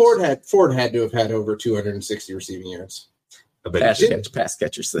 No, sucks. Ford had to have had over 260 receiving yards. I bet he did. Pass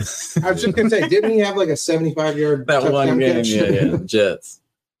catchers. I was just gonna say, didn't he have like a 75-yard that one game? catch? Yeah, Jets.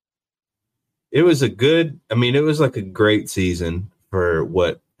 It was it was like a great season for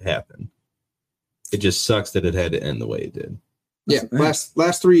what happened. It just sucks that it had to end the way it did. Yeah,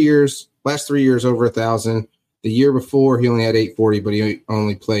 last 3 years over 1,000. The year before he only had 840, but he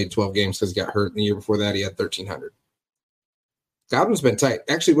only played 12 games because he got hurt. And the year before that he had 1,300. Godwin's been tight.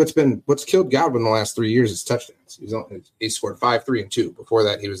 Actually, what's killed Godwin the last 3 years is touchdowns. He scored 5, 3, and 2. Before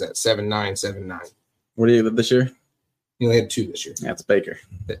that, he was at 7, 9, 7, 9. What do you get this year? He only had 2 this year. That's Baker.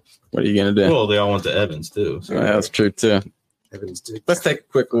 What are you gonna do? Well, they all went to Evans too. So. That's true too. Evans did. Let's take a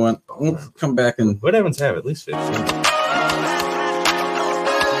quick one. We'll come back and What Evans have? At least 15.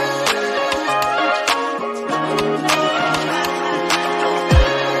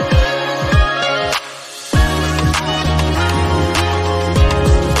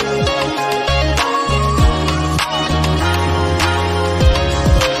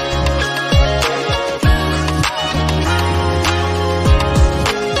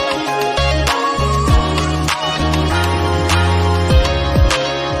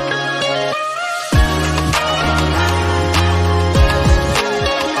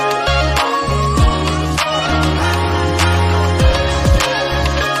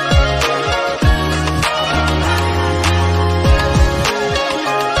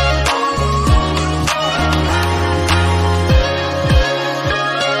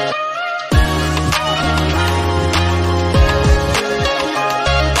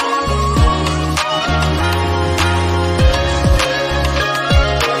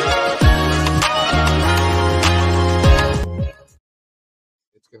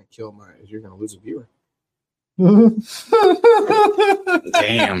 You're going to lose a viewer.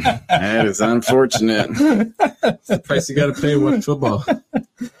 damn, that is unfortunate. It's the price you got to pay to watch football.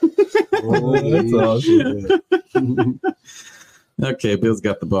 That's awesome. Okay, Bill's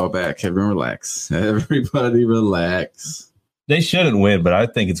got the ball back. Everyone relax. Everybody relax. They shouldn't win, but I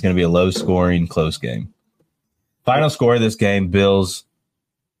think it's going to be a low-scoring, close game. Final score of this game: Bills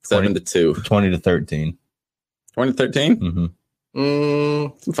 7-2, 20-13. 2013. Mm-hmm.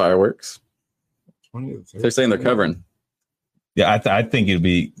 Some fireworks. 20 to 30. They're saying they're covering. Yeah, I think it'd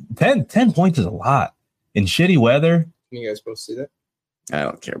be 10 points is a lot in shitty weather. You guys supposed to see that? I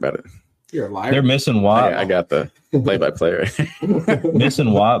don't care about it. You're a liar. They're missing Watt, I got the play-by-play.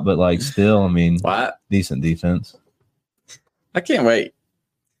 missing Watt, but like still, I mean, What? decent defense. I can't wait.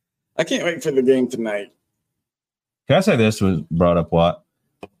 I can't wait for the game tonight. Can I say this was brought up Watt?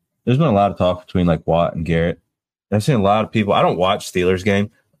 There's been a lot of talk between like Watt and Garrett. I've seen a lot of people. I don't watch Steelers game.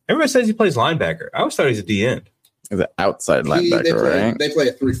 Everybody says he plays linebacker. I always thought he's a D end. Is it outside linebacker, right? They play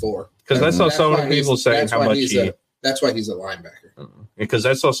a 3-4. Because I saw so many people saying how much that's why he's a linebacker. Because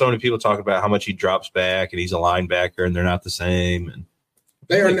I saw so many people talk about how much he drops back and he's a linebacker and they're not the same. And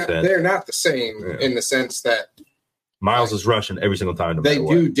They are not the same in the sense that Miles is rushing every single time. No they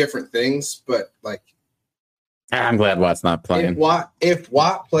matter do what. different things, but like I'm glad Watt's not playing. if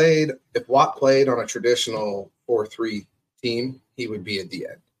Watt played on a traditional 4-3 team, he would be a D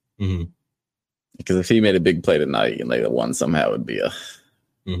end. Mm-hmm. Because if he made a big play tonight and they won somehow, it would be a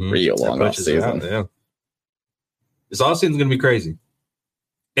real long off season. Yeah. This off season is going to be crazy.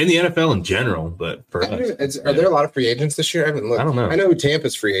 In the NFL in general, but for us. Are there a lot of free agents this year? I haven't looked. I don't know. I know who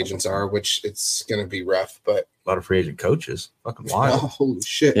Tampa's free agents are, which it's going to be rough, but A lot of free agent coaches. Fucking wild. oh, holy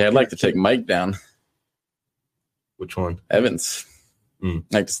shit. Yeah, I'd like to take Mike down. Which one? Evans. Mm.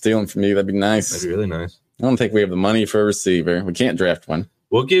 Like to steal him from you. That'd be nice. That'd be really nice. I don't think we have the money for a receiver. We can't draft one.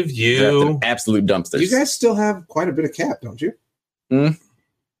 We'll give Draft you. an absolute dumpsters. You guys still have quite a bit of cap, don't you? Yeah,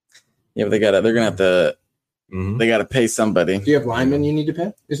 but they're gonna have to. Mhm. They got to pay somebody. Do you have linemen you need to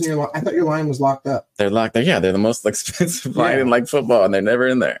pay? I thought your line was locked up. They're locked. Yeah, they're the most expensive line in like football, and they're never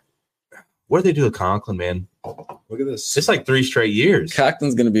in there. What do they do to Conklin, man? Look at this. It's like 3 straight years.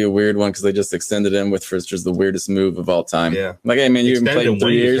 Cockton's going to be a weird one because they just extended him with first just the weirdest move of all time. Yeah. Like, hey man, you haven't Extended played when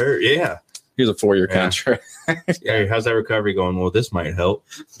 3 he's years. hurt. Yeah. Here's a 4-year Yeah. contract. Hey, how's that recovery going? Well, this might help.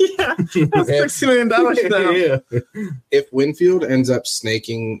 Yeah, that's $60 million now. Yeah. If Winfield ends up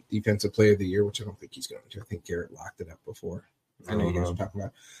snaking Defensive Player of the Year, which I don't think he's going to, I think Garrett locked it up before. I know you guys were talking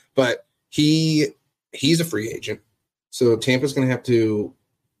about it. But he's a free agent. So Tampa's going to have to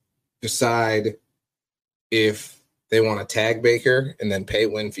decide if they want to tag Baker and then pay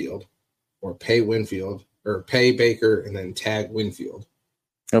Winfield, or pay Winfield, or pay Baker and then tag Winfield.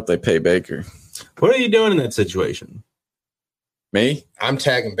 Hope they pay Baker. What are you doing in that situation? Me? I'm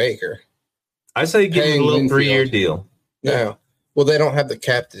tagging Baker. I say give him Paying a little Winfield. 3-year deal. No. Well, they don't have the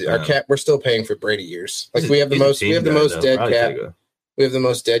cap. Our No. cap. We're still paying for Brady years. Like He's we have the he's a most. We team have the guy, most though. dead Probably cap. take a- We have the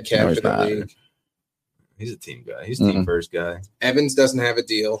most dead cap No, he's in the not. league. He's a team guy. He's a team first guy. Evans doesn't have a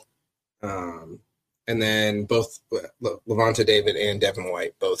deal. And then both Levante David and Devin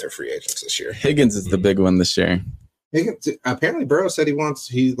White both are free agents this year. Higgins is the big one this year. Higgins, apparently Burrow said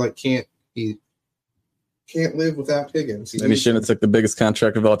he can't live without Higgins. And he shouldn't have took the biggest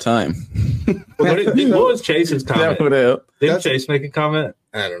contract of all time. What was Chase's That comment? would help. Didn't Chase make a comment?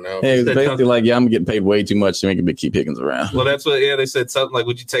 I don't know. Hey, it was Said basically something- like, yeah, I'm getting paid way too much to make it keep Higgins around. Well, that's what. Yeah, they said something like,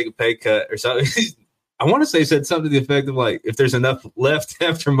 "Would you take a pay cut or something?" I want to say he said something to the effect of like, "If there's enough left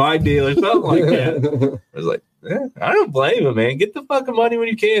after my deal or something like that." I was like, I don't blame him, man. Get the fucking money when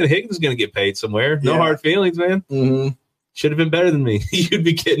you can. Higgins is going to get paid somewhere. No Yeah. hard feelings, man. Mm-hmm. Should have been better than me. You'd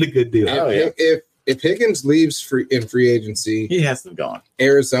be getting a good deal. Oh, yeah. If Higgins leaves in free agency, He has to have gone.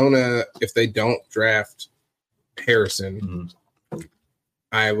 Arizona, if they don't draft Harrison, Mhm.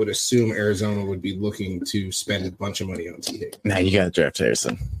 I would assume Arizona would be looking to spend a bunch of money on T. Higgins. Now you got to draft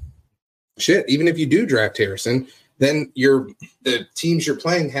Harrison. Shit, even if you do draft Harrison, then the teams you're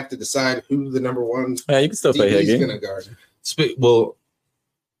playing have to decide who the number one Yeah, you can still pay DB is Higgins. going to guard. Well,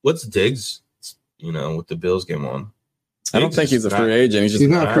 what's Diggs? With the Bills game on. I don't think he's a free agent. He's just He's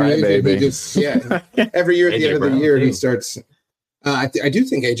not a free cry agent. baby. He just every year at the AJ end of the Brown, year he too. starts. I do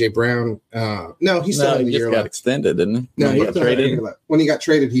think AJ Brown. No, he still No, had the he year just got left. extended, didn't he? No, When he he got still had the traded. year left. When he got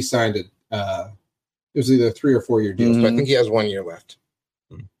traded, he signed it. It was either 3 or 4 year deal, Mhm. But I think he has 1 year left.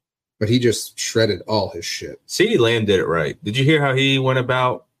 but he just shredded all his shit. CeeDee Lamb did it right. Did you hear how he went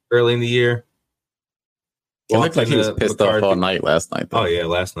about early in the year? It looked like he was Walked pissed into off all McCarthy- night last night. Though. Oh yeah,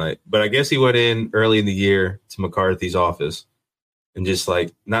 last night. But I guess he went in early in the year to McCarthy's office and just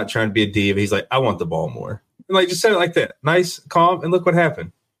like not trying to be a diva. He's like, I want the ball more. And like just said it like that. Nice, calm, and look what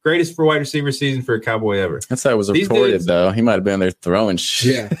happened. Greatest for wide receiver season for a Cowboy ever. That's how it was These reported, dudes- though. He might have been there throwing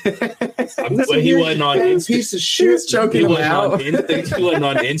shit. Yeah, But he wasn't on piece of He shit. was choking he him wasn't on, out. he wasn't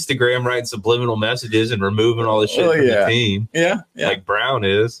on Instagram writing subliminal messages and removing all the shit Oh, from yeah. the team Yeah. like Brown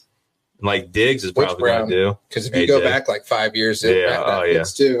is. And like Diggs is Which probably going Brown? to do. Because if you go AJ. back like 5 years, Yeah, oh yeah.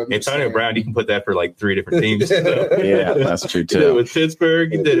 It's too. Antonio Brown, you can put that for like 3 different teams. So. Yeah, that's true, He did it too. with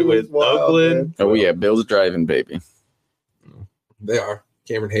Pittsburgh. He did it with Wild, Oakland. Oh, yeah. Bill's driving, baby. They are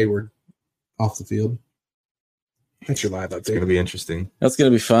Cameron Hayward off the field. That's your live It's going to update. be interesting. That's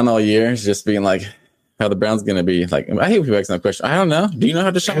going to be fun all year. It's just being like how the Browns going to be. Like, I hate people asking that question. I don't know. Do you know how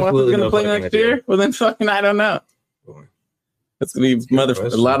Deshaun Watson's Absolutely going to no play fucking next idea. year? Well, then fucking, I don't know. It's going to be good a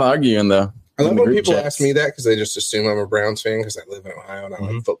question. lot of arguing, though. I love in the when group people chats. ask me that because they just assume I'm a Browns fan because I live in Ohio and I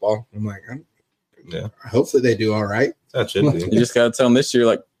like football. I'm like, Yeah, hopefully they do all right. that should be. You It just got to tell them this year,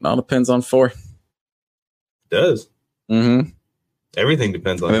 like, it all depends on 4. does. Mm-hmm. Everything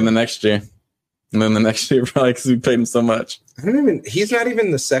depends on And then the him. next year. And then the next year, probably because we paid him so much. He's not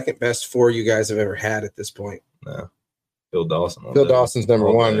even the second best 4 you guys have ever had at this point. Phil Dawson. all Phil day. Dawson's number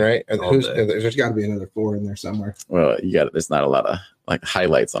All one, day. right? All day. There's got to be another 4 in there somewhere. Well, there's not a lot of like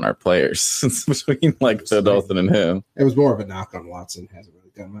highlights on our players between like Phil Dawson and him. It was more of a knock on Watson. Hasn't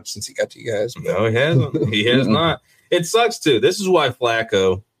really done much since he got to you guys. but- No, he hasn't. He has not. It sucks too. This is why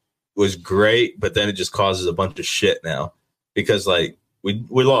Flacco was great, but then it just causes a bunch of shit now because like we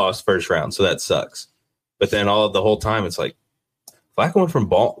lost first round, so that sucks. But then the whole time it's like Flacco went from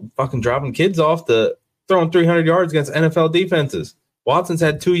fucking dropping kids off to throwing 300 yards against NFL defenses. Watson's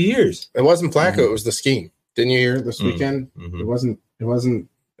had 2 years. It wasn't Flacco; it was the scheme. Didn't you hear this Mm. weekend? Mhm. It wasn't. It wasn't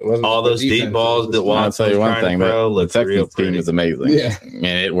All those deep defense, balls it that was- I'll Watson tell you was one trying thing: to that throw the looked real Texans team pretty. is amazing. Yeah. and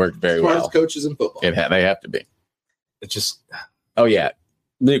it worked very Smartest well. coaches in football. They have to be. It's just Oh yeah,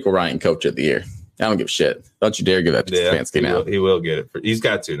 Nico Ryan, coach of the year. I don't give a shit. Don't you dare give that to Stefanski now. He will get it. He's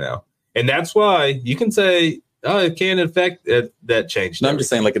got to now, and that's why you can say, "Oh, it can't affect that change." No, I'm just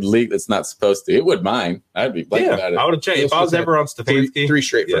saying, like a league that's not supposed to. It would mind. I'd be blank about it. I would have changed if I was ever on Stefanski. three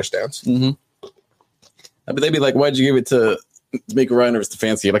straight Yeah. first downs. Mm-hmm. But they'd be like, "Why'd you give it to Nico Ryan over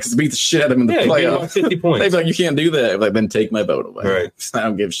Stefanski?" Like, 'cause beat the shit out of him in the Yeah, give him playoffs. 50 They'd points. be like, "You can't do that." Like, then take my vote away. Right. I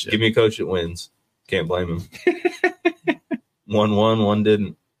don't give a shit. Give me a coach that wins. Can't blame him. One won, one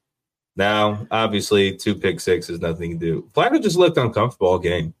didn't. Now, obviously, 2 pick six is nothing to do. Flacco just looked uncomfortable all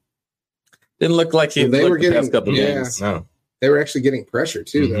game. Didn't look like he Well, they looked were the past getting- couple yeah. games. No. They were actually getting pressure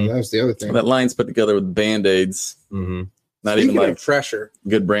too, though. Mhm. That was the other thing. That line's put together with band-aids, Mm-hmm. not Speaking even like of pressure,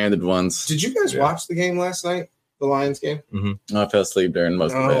 good branded ones. did you guys Yeah. watch the game last night? The Lions game? I fell asleep during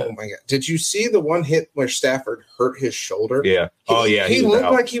most of Oh it. my god! Did you see the one hit where Stafford hurt his shoulder? Yeah. Oh, yeah. He was looked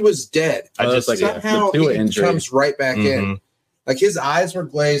out. like he was dead. I Oh, just that's like Somehow a Tua he injury. comes right back in. Mhm. Like his eyes were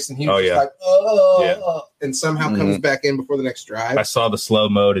glazed, and he was Oh, just yeah. like, oh, Yeah. and somehow comes back in before the next drive. I saw the slow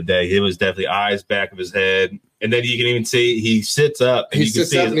mo today. It was definitely eyes back of his head, and then you can even see he sits up, and He you can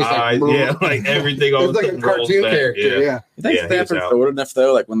sits see up his and he's like, eyes. "Brr." Yeah, like everything. all It's like a rolls cartoon back. character. Yeah. You think Yeah, he was Stafford's out. old enough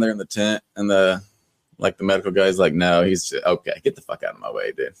though? Like when they're in the tent and the medical guy's like, no, he's just, okay. Get the fuck out of my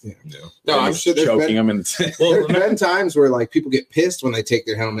way, dude. Yeah. No, I'm He's sure there's choking been, him in the tent. Well, there's been times where like people get pissed when they take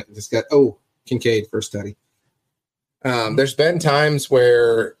their helmet and just got Kincaid first study. There's been times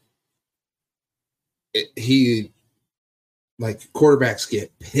where He like quarterbacks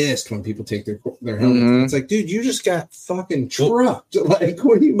get pissed when people take their helmets. Mhm. It's like, dude, you just got fucking trucked. Like,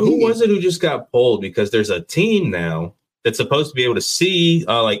 what do you mean? Who was it who just got pulled? Because there's a team now that's supposed to be able to see,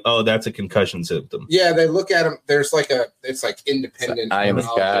 that's a concussion symptom. yeah, they look at him. There's like it's like independent It's eye in the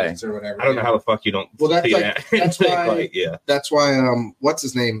neurologists or whatever. I don't know how the fuck you don't. Well, that's see like- that. that's why- yeah, That's why what's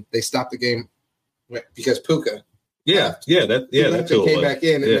his name? They stopped the game because Puka. that He tool came was. back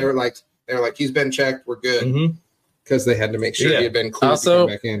in, and Yeah. they were like, he's been checked, we're good, Mhm. because they had to make sure Yeah. he had been cleared Also, to come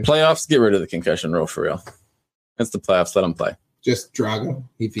back in. playoffs, get rid of the concussion rule for real. It's the playoffs. Let them play. Just Drago.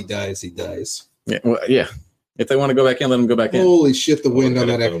 If he dies, he dies. Yeah. Well, yeah. If they want to go back in, let them go back in. Holy shit! The wind on What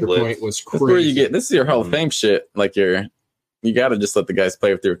that kind of extra blitz? point was That's crazy. where you get. This is your Hall of Mhm. Fame shit. Like you got to just let the guys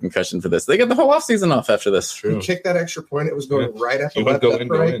play with their concussion for this. They get the whole offseason off after this. He True. kicked that extra point. It was going right at the You want left to go in,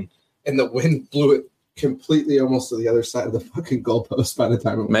 go upright, in. and the wind blew it completely almost to the other side of the fucking goalpost by the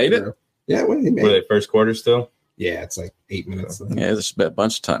time it went Made it? through. Yeah, well, he made Were it. they first quarter still? Yeah, it's like 8 minutes. left. Yeah, there's a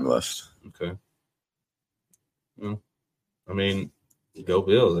bunch of time left. Okay. Well, I mean, go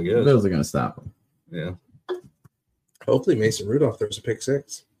Bills, I guess. Bills are going to stop them. Yeah. Hopefully, Mason Rudolph throws a pick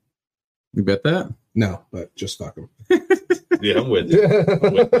six. You bet that? No, but just fuck him. Yeah, I'm with you.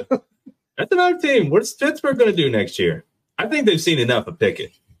 I'm with you. That's another team. What's Pittsburgh going to do next year? I think they've seen enough of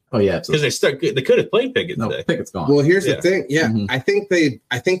Pickett Oh, yeah. because they could have played Pickett No, today. Pickett's gone. Well, here's Yeah. the thing. Yeah, Mhm. I think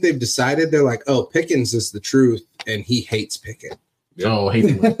they've decided they're like, oh, Pickens is the truth, and he hates Pickett. Oh, he's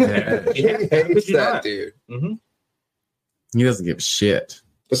He Yeah, how could hates you that not? dude. Mhm. He doesn't give a shit.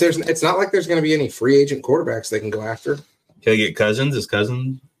 But it's not like there's going to be any free agent quarterbacks they can go after. Can I get Cousins? Is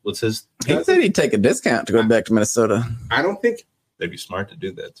Cousins? What's his? He said he'd take a discount to go back to Minnesota. I don't think They'd be smart to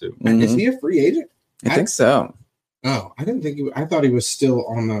do that too. is Mhm. he a free agent. I think so. Oh, I didn't think I thought he was still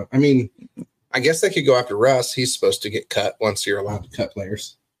on the. I mean, I guess they could go after Russ. He's supposed to get cut once you're allowed. allowed to cut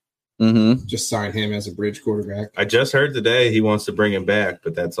players. Mm-hmm. Just sign him as a bridge quarterback. I just heard today he wants to bring him back,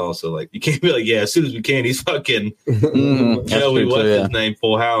 but that's also like you can't be like, yeah, as soon as we can, he's fucking Mhm. That's Joey. true, What's too, yeah. his name?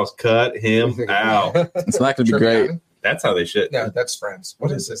 Full House. Cut him out. It's not going to be great. That's how they should. No, that's Friends. What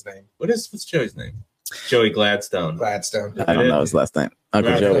is his name? What's Joey's name? Joey Gladstone. Gladstone. I don't know his last name.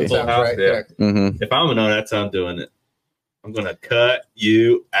 Uncle Right. Joey. Full House, Right, yeah. Mm-hmm. If I'm gonna know, that's how I'm doing it. I'm gonna cut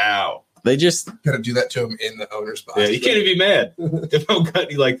you out. They Gotta do that to him in the owner's box. Yeah, you can't even be mad if I'm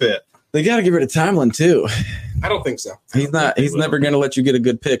cutting you like that. got to get rid of Tomlin too. I don't think so. He's not. He's never going to let you get a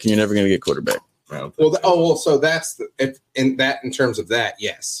good pick, and you're never going to get quarterback. I don't think Well, so. so that's in terms of that,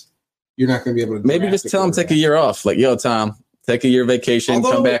 yes, you're not going to be able to. Maybe draft just tell him take a year off. Like, yo, Tom, take a year vacation,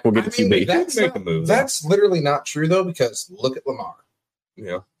 Although, come back, we'll get I the mean, QB. that's Make not- a move. That's literally not true though, because look at Lamar.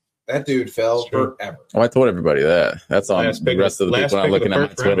 Yeah. That dude fell It's true. forever. Oh, I told everybody that. That's on Last the pick rest of the last people I'm pick of looking the at my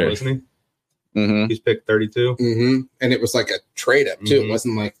first round, Twitter. wasn't Mm-hmm. he? He's picked 32. Mm-hmm. And it was like a trade up too. Mhm. It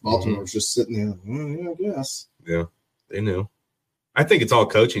wasn't like Baltimore was just sitting there. Like, yeah, I guess. Yeah, they knew. I think it's all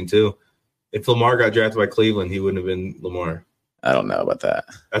coaching too. If Lamar got drafted by Cleveland, he wouldn't have been Lamar. I don't know about that.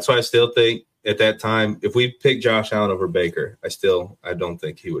 That's why I still think at that time, if we picked Josh Allen over Baker, I don't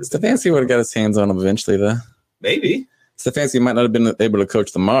think he would have been. Stefanski would have got his hands on him eventually, though. Maybe. Stefanski might not have been able to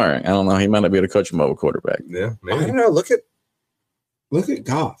coach Lamar. I don't know. He might not be able to coach him over quarterback. Yeah, I maybe. don't know. Look at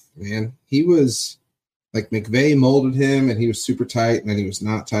Goff, man. He was like McVay molded him, and he was super tight, and then he was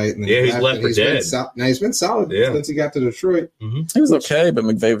not tight. And then Yeah, he's left, left and for he's been dead. now he's been solid Yeah. since he got to Detroit. He was okay, but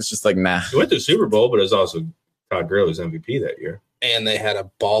McVay was just like, nah. He went to the Super Bowl, but it was also Todd Gurley's MVP that year. And they had a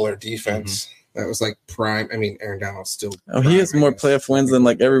baller defense. That was like prime. I mean, Aaron Donald's still. Oh, he has prime, I more guess. playoff wins than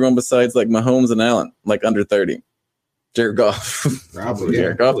like everyone besides like Mahomes and Allen, like under 30. Jared Goff. Probably, yeah.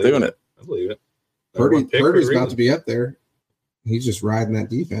 Jared Goff doing it. I believe it. Purdy's about to be up there. He's just riding that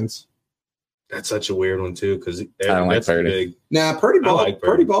defense. That's such a weird one too, because don't like that's a Purdy. big. Nah, Purdy I balled. like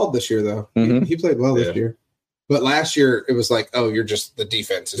Purdy. Purdy balled this year though. Mhm. He played well Yeah. this year, but last year it was like, oh, you're just The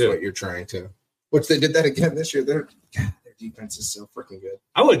defense is is Yeah. what you're trying to. Which they did that again this year. Their defense is so freaking good.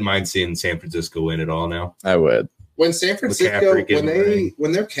 I wouldn't mind seeing San Francisco win it all now. I would. When San Francisco, McCaffrey getting the ring.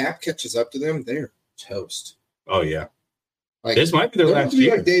 when their cap catches up to them, they're toast. Oh yeah, Like this might be their they're going last to be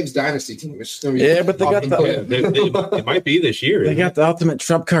year. like Dave's dynasty team. It's just gonna be Yeah, but they got the- Yeah, it might be this year. They got the ultimate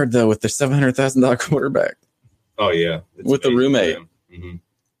trump card though with their $700,000 quarterback. Oh yeah, With the roommate. Mm-hmm.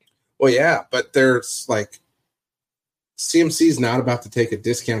 Well, yeah, but there's like CMC's not about to take a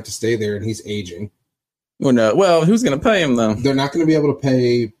discount to stay there, and he's aging. Well, no. Well, who's going to pay him though? They're not going to be able to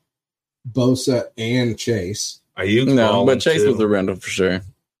pay Bosa and Chase. Ayuk's No, balling, but Chase too. was a rental for sure.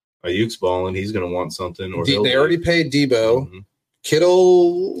 Ayuk's balling. He's going to want something. Or They he'll already leave. paid Debo. Mhm.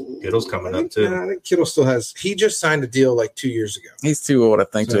 Kittle's coming I up, think- too. I think Kittle still has. He just signed a deal like 2 years ago. He's too old, I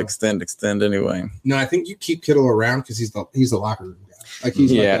think, to So- extend anyway. No, I think you keep Kittle around because he's the locker room guy. Like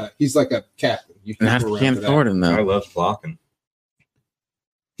he's like a captain. You keep And I him around can't for that. afford him I though. love blocking.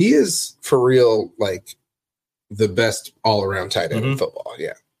 He is for real, like the best all around tight end in Mhm. football.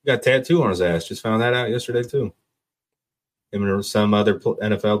 Yeah. Got a tattoo on his ass. Just found that out yesterday too. Him and some other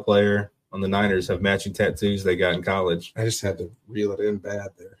NFL player on the Niners have matching tattoos they got in college. I just had to reel it in bad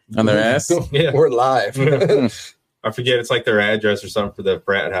there. On their ass? Yeah, We're live. I forget it's like their address or something for the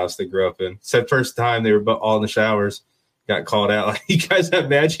frat house they grew up in. Said first time they were all in the showers, got called out like, you guys have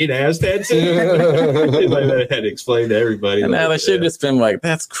matching ass tattoos. They had to explain to everybody. And now they like, should have just been like,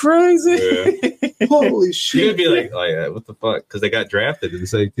 "That's crazy." Holy You shit! would be like, what the fuck? Because they got drafted in the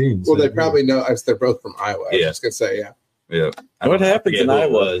same team. Well, they probably know as they're both from Iowa. I was Yeah. just gonna say, yeah. yeah. I What don't know, I happens forget in who it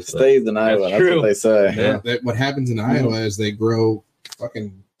Iowa was, but- stays in Iowa. That's true. what they say. Yeah. What happens in Iowa is they grow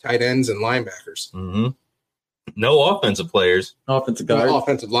fucking Tight ends and linebackers. Mhm. No offensive players. Offensive guard,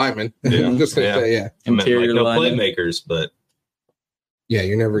 offensive linemen. Yeah. I'm just gonna Yeah. say, yeah. I meant, interior no lineman. playmakers, but Yeah,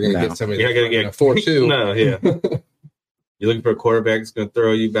 you're never gonna No. get somebody you're not going to that's get running a 4-2. No, yeah. You're looking for a quarterback that's going to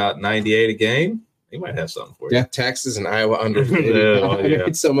throw you about 98 a game. He might have something for you. Yeah. Texas and Iowa under. Yeah, I yeah.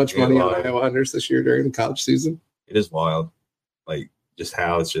 made so much Yeah, money on wild. Iowa unders this year during the college season. It is wild. Like, just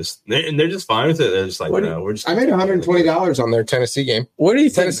how it's just, and they're just fine with it. They're just like, What do no, we're just. I made $120 on their Tennessee game. What do you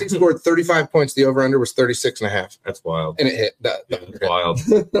think? Tennessee scored 35 points. The over under was 36 and a half. That's wild. And it hit. Yeah, it's wild.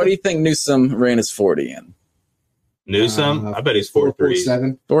 What do you think Newsom ran his 40 in? Newsom, I bet he's 4'3".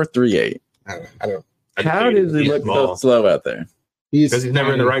 4.47. 4.38. I don't. How does he look so slow out there? Because he's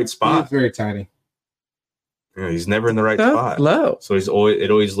never in the right He's spot. very tiny. Yeah, he's never in the right So spot. slow. So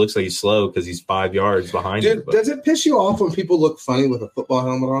it always looks like he's slow because he's 5 yards behind you. Dude, But does it piss you off when people look funny with a football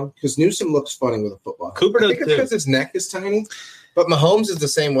helmet on? Because Newsom looks funny with a football helmet. Cooper I does think it's too. because his neck is tiny. But Mahomes is the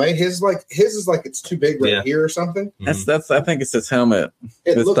same way. His is like it's too big right Yeah. here or something. That's. I think it's his helmet,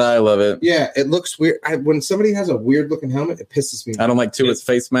 It the looks, style of it. yeah, it looks weird. When somebody has a weird looking helmet, it pisses me off. I don't like Tua's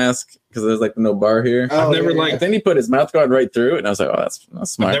face mask because there's like no bar here. Oh, I've never yeah, liked- But then he put his mouth guard right through it, and I was like, "Oh, that's I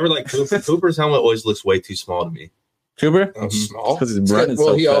smart." never like Cooper. Cooper's helmet always looks way too small to me. Cooper, Oh, Mhm. small. because he's running Well,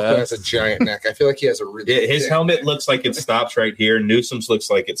 so he also fast. has a giant neck. I feel like he has a really Yeah, his thick- helmet looks like it stops right here. Newsom's looks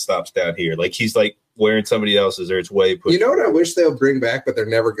like it stops down here. Like he's like wearing somebody else's, or it's way pushed. You know what I wish they'll bring back, but they're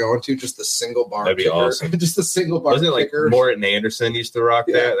never going to? Just the single bar That'd be kicker. awesome. Just the single bar Wasn't it like kicker. Morton Anderson used to rock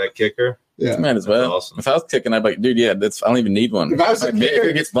Yeah. that kicker? Yeah. Might as well. That's awesome. If I was kicking, I'd be like, "Dude, yeah, that's. I don't even need one." If I was a Like, kicker- if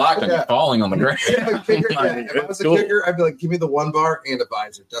it gets blocked, Yeah. I'm falling on the ground. Yeah, kicker, yeah. Like, If I was a cool. kicker, I'd be like, give me the one bar and a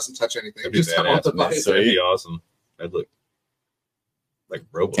visor. Doesn't touch anything. That'd be Just I want the badass. visor. That'd be awesome. That'd look like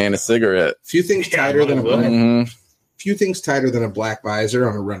Robo. And a cigarette. Few things Yeah, tighter than a might as well. black. Mhm. Few things tighter than a black visor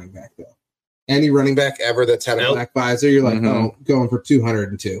on a running back though. Any running Running back ever that's had a Nope. back visor, you're like, Mhm. oh, going for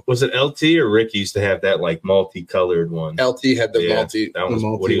 202. Was it LT or Rick used to have that like multicolored one? LT had the Yeah. multi. That was The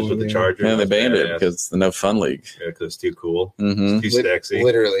what he was with the multi one, yeah. Chargers. Yeah, they banned it Yeah, because the no fun league. because it's too cool, Hmm too Lit- sexy.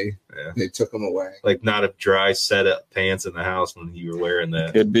 Literally, Yeah. they took them away. Like not a dry set up pants in the house when you were wearing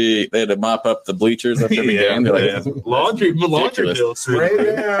that. Could be they had to mop up the bleachers after the Yeah, game. They're like, yeah. Laundry ridiculous. bills. Spray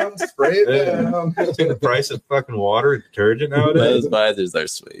it down. Spray it Yeah. down. The price of fucking water and detergent nowadays. Those visors are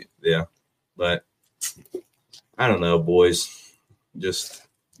sweet. Yeah, but I don't know, boys. Just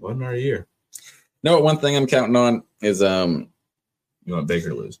wasn't our year. No, one thing I'm counting on is You want Baker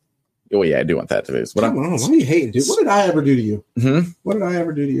to lose? oh yeah, I do want that to lose. But Come on, why are you hating, dude? What did I ever do to you? Mhm. What did I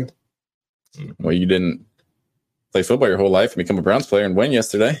ever do to you? Well, you didn't play football your whole life and become a Browns player and win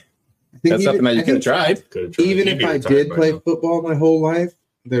yesterday. I think That's something that you I could have think tried. Could've tried. Even You'd if be I retired did by play now. football my whole life,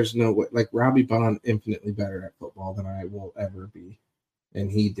 there's no way. Like Robbie Bond, infinitely better at football than I will ever be,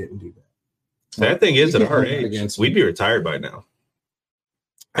 and he didn't do that. That thing is, You at can't our hold that age, against we'd me. be retired by now.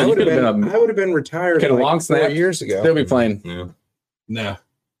 I You would have could've been. been a- I would have been retired. Get a like long 4 snap. years ago. Still be playing. Yeah, No,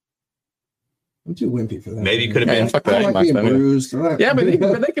 I'm too wimpy for that. Maybe you could've Yeah, been- fuck I that. don't Long like being snapper. bruised. Yeah, but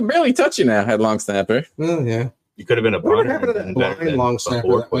they can barely touch you now. Had long snapper. Well, yeah. you could have been a Whatever punter. happened to and that better blind than long snapper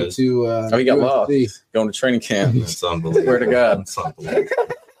Bork that went was. to? Oh, he got lost. USC? Going to training camp. That's unbelievable. Swear to God. That's unbelievable.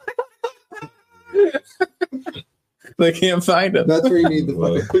 They can't find him. That's where you need the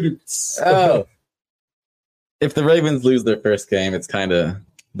Well. fucking. Oh. If the Ravens lose their first game, it's kind of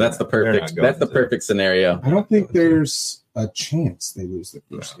That's the They're not perfect. going That's the to. perfect scenario. I don't think there's a chance they lose the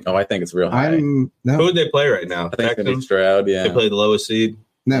first game. Oh, I think it's real high. Who would they play right now? I think it's gonna be Texans? Stroud. They Yeah. play the lowest seed.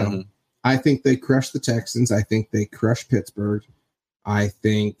 No, Mhm. I think they crush the Texans. I think they crush Pittsburgh. I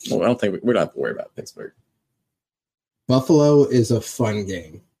think Well, I don't think we don't have to worry about Pittsburgh. Buffalo is a fun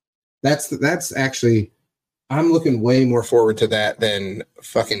game. That's actually I'm looking way more Forward to that than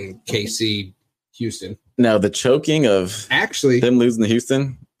fucking KC Houston. Now the choking of actually them losing to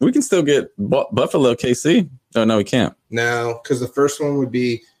Houston, we can still get Buffalo KC. Oh no, we can't. No, because the first one would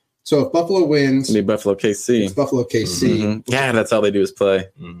be so if Buffalo wins, It'll be Buffalo KC. it's Buffalo KC. Mhm. Yeah, that's how they do is play.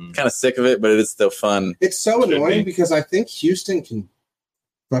 Mhm. Kind of sick of it, but it is still fun. It's so Should annoying be. because I think Houston can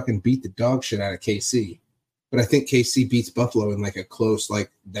fucking beat the dog shit out of KC. But I think KC beats Buffalo in like a close,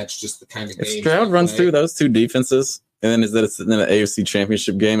 like that's just the kind of If game. Stroud they runs play. through those two defenses, and then is that it's in an AFC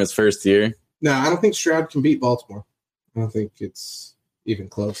Championship game his first year? No, I don't think Stroud can beat Baltimore. I don't think it's even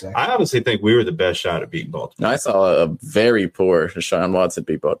close. Actually. I honestly think we were the best shot at beating No, Baltimore. I saw a very poor Deshaun Watson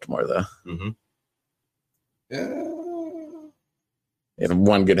beat Baltimore though. Mm-hmm. He had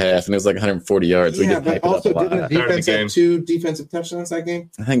one good half, and it was like 140 yards. We yeah, get but hyped up also a lot. didn't the Started the defense game. have 2 defensive touchdowns that game?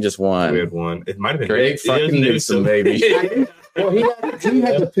 I think just We one. had one. It might have been Greg fucking Newsome, baby. Well, he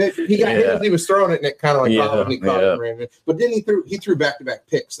had to pick. He got hit Yeah. as he was throwing it, and it kind of like Yeah, bobbed and he caught yeah. it and ran it. But then he threw back-to-back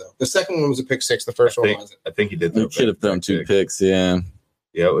picks though. The second one was a pick six. The first one wasn't. I think he did. We should have thrown 2 picks. Yeah,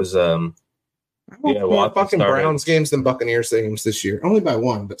 Yeah, it was. I want Yeah, more Watson fucking started. Browns games than Buccaneers games this year. Only by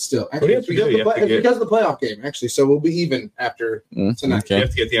 1, but still. do you Actually, have to do? You have to it's get- because of the playoff game. Actually, so we'll be even after tonight. You Okay. have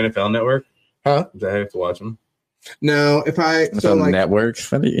to get the NFL Network. Huh? Does that have to watch them? No, if I it's so on like network.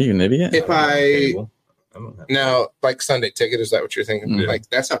 What are you, an idiot? if I Cable. I don't have- no, like Sunday ticket. Is that what you're thinking? Mhm. like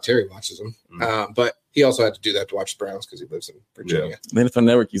that's how Terry watches them. Mhm. But he also had to do that to watch the Browns because he lives in Virginia. The NFL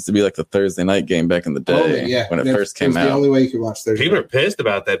Network used to be like the Thursday night game back in the day when it first came The out. only way you could watch Thursday. People are pissed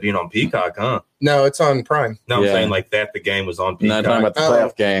about that being on Peacock, huh? No, it's on Prime. No, I'm Yeah. saying like that. The game was on No, Peacock. I'm talking about the Oh.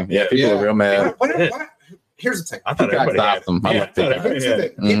 playoff game. Yeah, people Yeah. are real mad. Here's the thing. I thought Peacock's everybody had. awesome. I Yeah, love I thought Peacock. everybody Here's the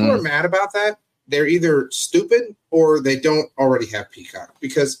had. thing. People Mhm. are mad about that. They're either stupid or they don't already have Peacock.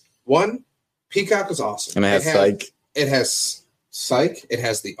 Because one, Peacock is awesome. And it has Psych, It has Psych. It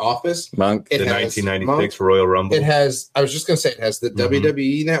has The Office. Monk. It The has 1996 Royal Rumble. It has. I was just gonna say it has the Mhm.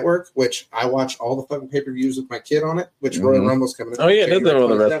 WWE Network, which I watch all the fucking pay per views with my kid on it. Which Royal Mhm. Rumble's coming. Oh yeah, it does have all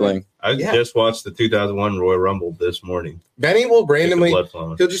the January wrestling. I Yeah. just watched the 2001 Royal Rumble this morning. Benny will randomly. Get the blood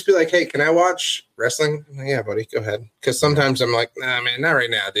flowing. He'll just be like, "Hey, can I watch wrestling?" I'm like, yeah, buddy, go ahead. Because sometimes I'm like, "Nah, man, not right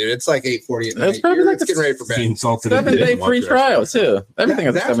now, dude. It's like 8:40 at That's night. probably like It's getting ready for bed." Insulted 7-day free trial too. Everything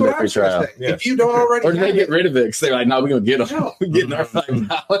has a That's 7-day what I free was gonna trial. say. Yeah. If you don't already, Or did they have get it- rid of it? Because they're like, no, we're gonna get them. No. We're getting our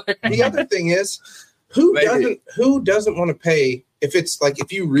 $5. The other thing is, who Maybe. doesn't want to pay if it's like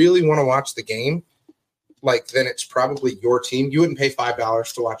if you really want to watch the game, like then it's probably your team. You wouldn't pay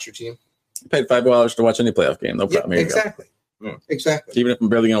 $5 to watch your team. Paid $5 to watch any playoff game. No Yeah, problem. Here you go. exactly. Yeah. Exactly. Even if I'm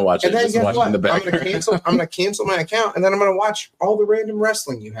barely gonna watch it, And then just guess watch it what? in the I'm back. gonna cancel my account, and then I'm gonna watch all the random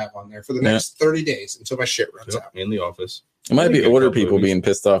wrestling you have on there for the Yeah. next 30 days until my shit runs out. in the office. It might be Good older couple people movies. being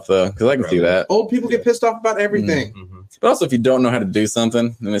pissed off though, because I can see Probably. that. Old people get pissed off about everything. Mhm. But also, if you don't know how to do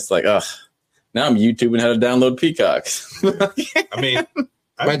something, then it's like, ugh, now I'm YouTubing how to download Peacock. I mean,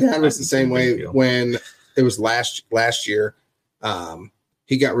 My dad was the same way Deal. when it was last year.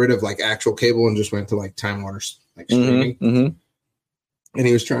 He got rid of like actual cable and just went to like Time Warner's like streaming. mm-hmm. And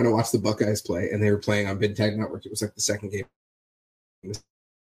he was trying to watch the Buckeyes play, and they were playing on Big Tag Network. It was like the second game.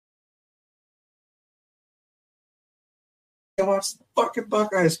 I watched the fucking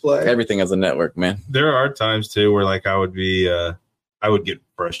Buckeyes play. Everything has a network, man. There are times too where like I would get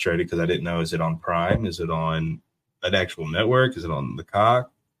frustrated because I didn't know, is it on Prime? Is it on an actual network? Is it on the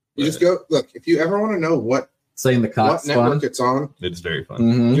cock? You just go look if you ever want to know what Saying the network it's on. It's very fun.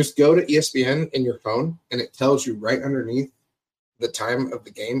 Mm-hmm. Just go to ESPN in your phone, and it tells you right underneath the time of the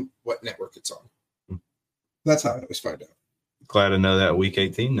game what network it's on. That's how I always find out. Glad to know that week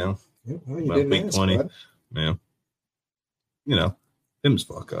 18 now. Yeah, well, you Well, didn't week ask, 20. bud. Yeah. You know, them's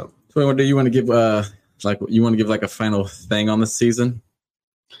fuck up. So, what do you want to give? You want to give like a final thing on the season?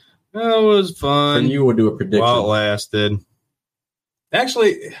 That was fun. And you will do a prediction. While it lasted.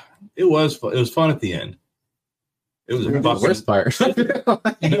 Actually, it was fun. It was fun at the end. It was a The the fucking worst part.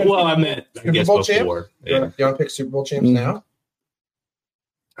 well, I meant I Super guess Bowl champ? before. You Yeah. want to pick Super Bowl champs Mhm. now?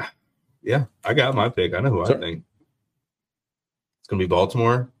 Yeah, I got my pick. I know who Sure. I think. It's gonna be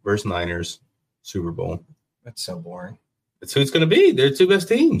Baltimore versus Niners Super Bowl. That's so boring. It's who it's gonna be. They're the two best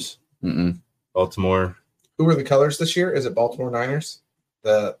teams. Mm-mm. Baltimore. Who were the colors this year? Is it Baltimore Niners?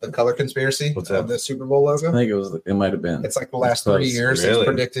 The color conspiracy What's of that? the Super Bowl I logo? think it might have been. It's like the last That's 30 close. years Really? it's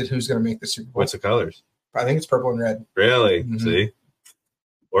predicted who's going to make the Super Bowl. What's the colors? I think it's purple and red. Really? Mhm. See?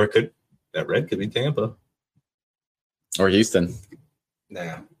 Or that red could be Tampa. Or Houston.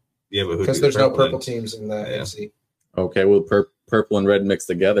 Nah, Yeah, but because there's no purple then? teams in the NFC. Okay, well, purple and red mixed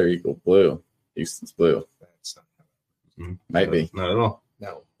together equal blue. Houston's blue. That's not, Might be. Not at all.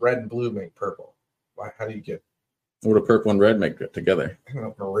 no, red and blue make purple. Why? How do you get What do purple and red make together? I don't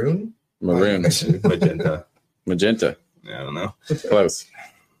know, maroon? Maroon. Magenta. Magenta. I don't know. Close.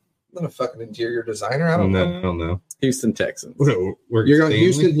 I'm not a fucking interior designer. I don't know. I don't know. Houston Texans. We're You're going Stanley?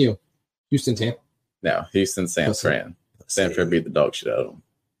 Houston, Houston, Tampa. No, Houston, San Listen. Fran. San Fran beat the dog shit out of them.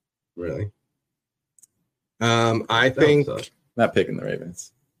 Really? I That think would suck. Not picking the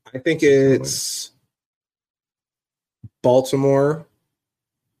Ravens. it's Baltimore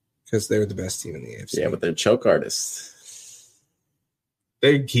because they're the best team in the AFC. Yeah, but they're choke artists.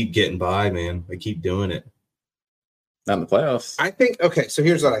 They keep getting by, man. They keep doing it. Not in the playoffs. I think okay. So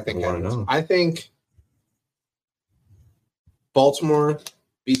here's what I think I wanna happens. know. I think Baltimore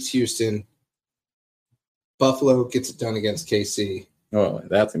beats Houston. Buffalo gets it done against KC, Oh,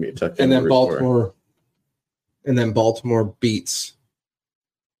 that's gonna be a tough game and to then root for. Baltimore beats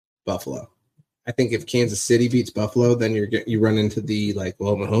Buffalo. I think if Kansas City beats Buffalo, then you run into the like,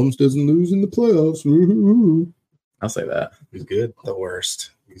 well, Mahomes doesn't lose in the playoffs. Woo-hoo-hoo. I'll say that. He's good. The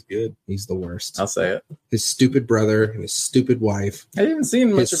worst. He's good. He's the worst. I'll say it. His stupid brother and his stupid wife. I haven't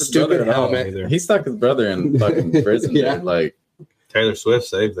seen much His of his stupid brother at all. helmet. Either. He stuck his brother in fucking prison. Yeah. Dude. Like, Taylor Swift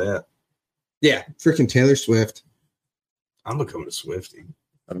saved that. Yeah, freaking Taylor Swift. I'm becoming a Swiftie.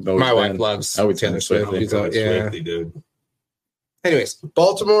 I've always My wife been- loves I would Taylor Taylor Swift. Swift. He's I'm all- becoming a yeah. Swiftie, dude. Anyways,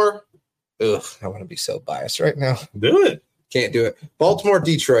 Baltimore. Ugh, I want to be so biased right now. Do it. Can't do it. Baltimore,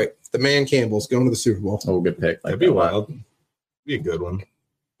 Detroit. The man Campbell's going to the Super Bowl. Oh, good pick. Like That'd be that a lot. wild. Be a good one.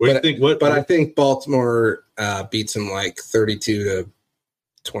 What do you think? What? But I think Baltimore beats him like 32-27.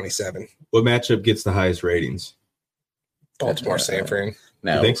 what matchup gets the highest ratings? Baltimore, San Fran.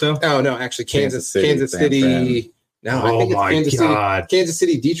 No, You think so? Oh no, actually Kansas Kansas City, City. No, I Oh think it's my Kansas God. City. Kansas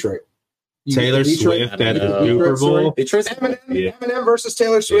City, Detroit. You Taylor get Detroit- Swift I at don't the know. Super Bowl. Detroit's Eminem, Yeah. Eminem versus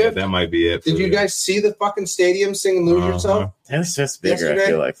Taylor Yeah, Swift. that might be it. Did for you the- guys see the fucking stadium sing "Lose Uh-huh. Yourself"? Taylor Swift's bigger. Yesterday? I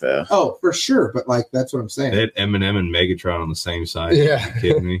feel like though. Oh, for sure. But like, that's what I'm saying. They had Eminem and Megatron on the same side. Yeah. Are you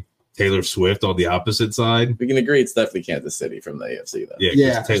kidding me? Taylor Swift on the opposite side. We can agree it's definitely Kansas City from the AFC though. Yeah, 'cause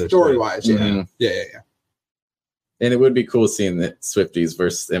Yeah, Taylor story Swift. wise, yeah. Mhm. Yeah. And it would be cool seeing the Swifties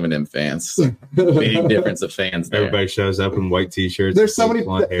versus Eminem fans. Big difference of fans there. Everybody shows up in white t-shirts. There's so and many-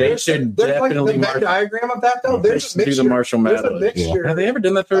 blonde hair. They should There's like the definitely Venn diagram of that though. They There's a should do mixture. the Marshall There's a Mathers. mixture. Have they ever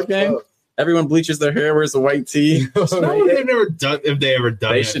done that for a game? Everyone bleaches their hair, wears a white tee. No, they've never done. If they ever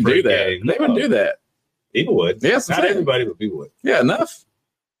done, They that should for do a that. game. They would do that. People would. Yes, Not everybody, but people would. Yeah, enough.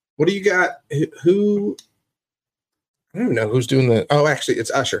 What do you got? Who? I don't even know who's doing the. Oh, actually,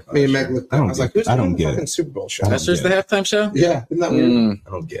 it's Usher. Me and Meg Usher. looked. I I don't was get like, who's it. I doing don't the get fucking it. Super Bowl show? I don't That's just the get halftime show? Yeah, isn't that weird? Mm. I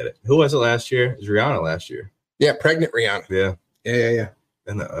don't get it. Who was it last year? It was Rihanna last year. Yeah, pregnant Rihanna. Yeah. Yeah.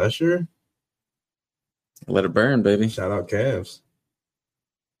 And the Usher. Let it burn, baby. Shout out Cavs.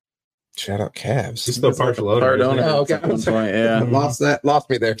 Shout out Cavs. He's still partial owner. Part isn't he? owner. Oh, okay. At one point, yeah. Lost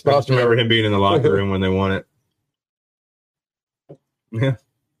me there. I just remember him being in the locker room when they won it. Yeah.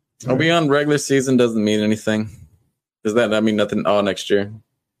 Are we on regular season doesn't mean anything? Does that not mean nothing all next year?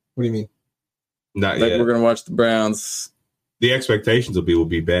 What do you mean? Not Like yet. we're gonna watch the Browns. The expectations will be we'll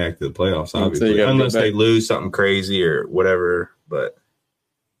be back to the playoffs, So you obviously. gotta Unless get back. they lose something crazy or whatever. But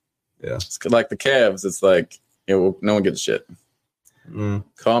It's like the Cavs. It's like no one gets shit.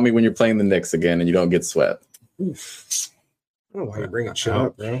 Call me when you're playing the Knicks again and you don't get swept. I don't know why you're bringing shit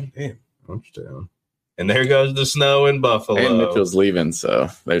up, bro. Damn. touchdown. And there goes the snow in Buffalo. And Mitchell's leaving, so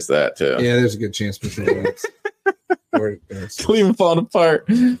there's that too. Yeah, there's a good chance Mitchell wins. Cleveland falling apart.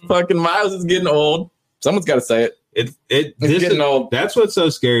 Fucking Miles is getting old. Someone's got to say it. It's He's getting old. That's what's so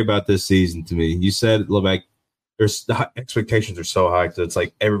scary about this season to me. You said, like, the expectations are so high because it's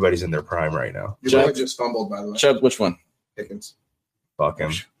like everybody's in their prime right now. Your boy just fumbled, by the way. Chubb, which one? Pickens. Fuck him,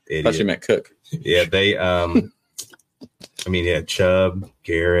 I thought idiot. you meant Cook. Yeah, they. I mean, yeah, Chubb,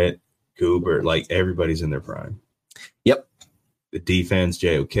 Garrett, Goober, like everybody's in their prime. Yep. The defense,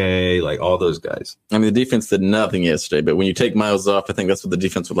 JOK, like all those guys. I mean, the defense did nothing yesterday, but when you take Miles off, I think that's what the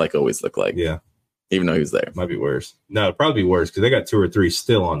defense would like always look like. Yeah, Even though he was there. might be worse. No, it'd probably be worse because they got 2 or 3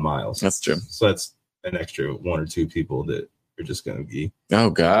 still on Miles. That's true. So that's an extra 1 or 2 people that are just going to be. Oh,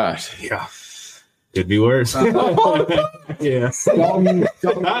 God. Yeah. Could be worse. Yeah. Dalton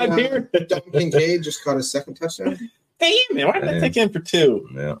Here. Kincaid just caught his second touchdown. Damn it. Why did I take him for 2?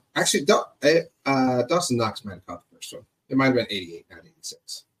 Yeah. Actually, Dawson Knox might have caught the first one. It might have been 88, not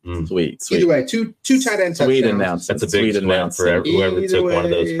 86. Sweet. Either way, two tight end Sweet touchdowns. announcement. That's a big Sweet swing for announcement. whoever Either took one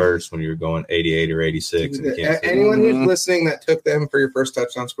of those way. first when you were going 88 or 86. And you can't say, Anyone who's listening that took them for your first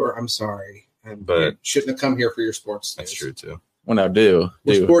touchdown score, I'm sorry. But- You shouldn't have come here for your sports. that's news. true too. Well, now do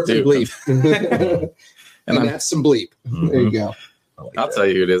Sports and bleep. and I'm- that's some bleep. There you go. I like I'll that. tell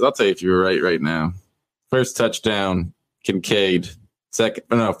you who it is. I'll tell you if you were right now. First touchdown, Kincaid.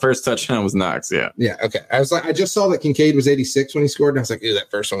 First touchdown was Knox. Yeah. Yeah, okay. I just saw that Kincaid was 86 when he scored, and I was like, ooh, that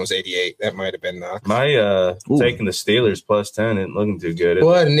first one was 88. That might have been Knox. My Ooh. taking the Steelers plus 10 isn't looking too good. is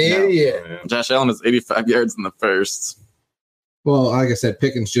What an it? idiot. Yeah. Josh Allen has 85 yards in the first. Well, like I said,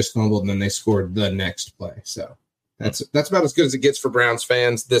 Pickens just fumbled, and then they scored the next play. So that's about as good as it gets for Browns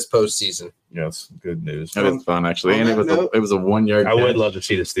fans this postseason. Yeah, it's good news. That was fun, actually. on And that note- it was a 1 yard. I would catch. love to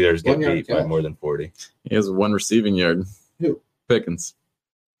see the Steelers get 1 yard beat by catch. more than 40. He has one receiving yard. Who? Pickens.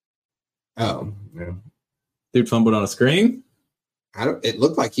 Oh, Yeah. Dude fumbled on a screen. it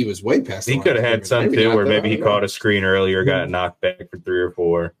looked like he was way past. the He line could have of had scrimmage. some Maybe too, not, where though. maybe I he don't know. caught a screen earlier, got knocked back for 3 or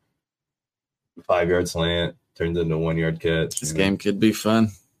 4. 5 yard slant turns into a 1 yard catch. This game could be fun.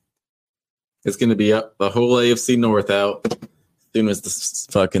 It's going to be up the whole AFC North out as soon as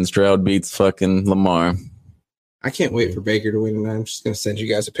the fucking Stroud beats fucking Lamar. I can't wait for Baker to win, and I'm just going to send you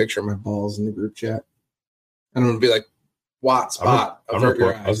guys a picture of my balls in the group chat. And I'm going to be like, Watt spot. I'm avert your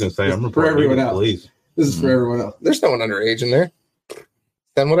report- I was eyes. going to say, This I'm is for reporting everyone to the else. police. This is for everyone else. There's no one underage in there.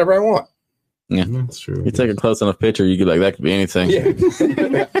 Send whatever I want. That's true. You take a close enough picture, you could be like, that could be anything.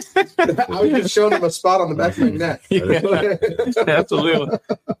 Yeah. I was just showing him a spot on the back of my neck. Yeah, absolutely.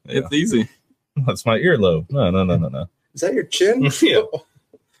 It's easy. That's my earlobe. No. Is that your chin? Yeah.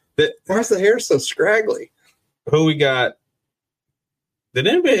 Why's the hair so scraggly? Who we got? Did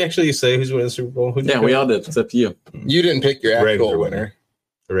anybody actually say who's winning the Super Bowl? Who'd you Yeah, pick? we all did, except you. You didn't pick your The Ravens actual are winner. winning.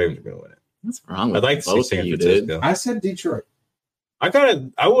 The Ravens are going to win it. What's wrong with I'd like to see both San of you, Francisco. dude? I said Detroit.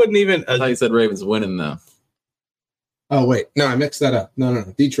 I wouldn't even. I thought you said Ravens winning, though. Oh, wait. No, I mixed that up. No.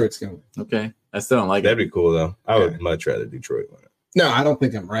 Detroit's going to win. Okay. I still don't like that'd it. be cool though. I would much rather Detroit win it. No, I don't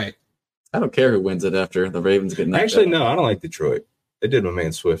think I'm right. I don't care who wins it after the Ravens get knocked Actually, out. no, I don't like Detroit. They did my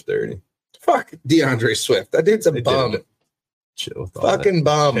man Swift dirty. Fuck DeAndre Swift. That dude's a They bum. did. Chill with all Fucking that.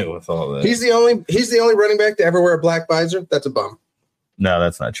 bum. Chill with all that. He's the only running back to ever wear a black visor. That's a bum. No,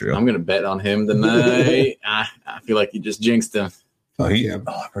 that's not true. I'm going to bet on him tonight. I feel like you just jinxed him. Fuck yeah.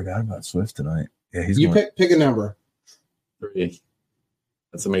 I forgot about Swift tonight. Yeah, he's You going. pick a number. 3.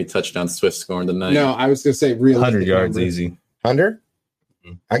 That's how many touchdowns Swift scoring tonight. No, I was going to say real 100 yards easy. 100?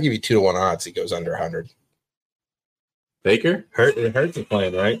 Mhm. I give you 2-1 odds. He goes under 100. Baker? It hurts the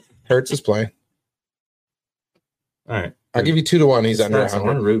playing, right? Hurts is playing. All right. I'll give you 2-1. He's under I want to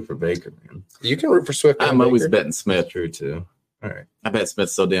 100. root for Baker, man. You can root for Swift. I'm and always Baker. betting Smith. True too. All right. I bet Smith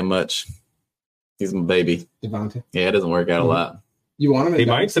so damn much. He's my baby. Devontae. Yeah, it doesn't work out a lot. You want him? He in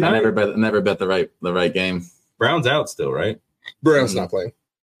might Dynasty? tonight. Never bet the right game. Brown's out still, right? Brown's not playing.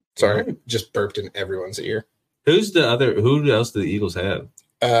 Sorry. Just burped in everyone's ear. Who's the other? Who else do the Eagles have?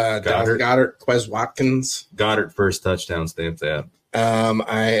 Dallas Goddard, Quez Watkins. Goddard first touchdown stamp that.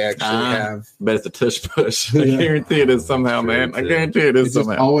 I actually Ah. have. Bet it's a tush push. I Yeah. guarantee it is somehow, True, man. I too. guarantee it It is just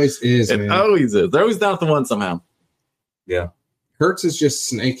somehow. always is, It man. always is. They're always down to one somehow. Hurts is just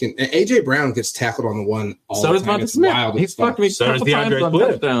snaking. And AJ Brown gets tackled on the one all So the does time. Devontae It's Smith. wild. He's fucked me a So does couple times DeAndre on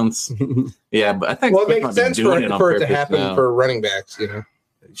Swift. touchdowns. Yeah, but I think Well, it Swift makes might be sense doing it on for it to purpose happen now. for running backs, you know.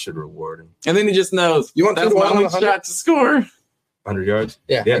 They should reward him. And then he just knows You want that's 2-1 my on only 100? shot to score. 100 yards.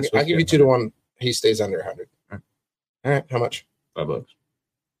 Yeah, Yeah, I Swift give you get 2-1. He stays under 100. All right. All right, how much? $5.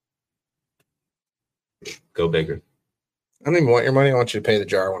 Go Baker. I don't even want your money. I want you to pay the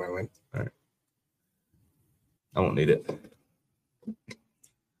jar when I win. I won't need it.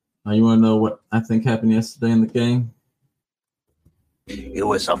 You want to know what I think happened yesterday in the game? It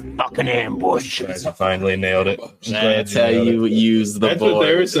was a fucking ambush. Guys, you finally nailed it. That's how you use the That's what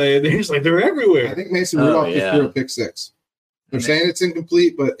they were board. saying. They're just like they're I everywhere. think Mason Oh, Rudolph yeah. just threw a pick six. They're saying it's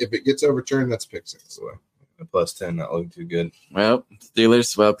incomplete, but if it gets overturned, that's a pick six. Plus 10, not looking too good. Well,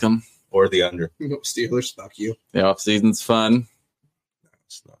 Steelers, welcome. Or the under. Steelers, fuck you. The off season's fun.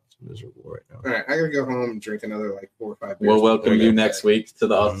 It's not miserable right now. All right, I gotta go home and drink another like 4 or 5 beers. We'll welcome There you you go. next week to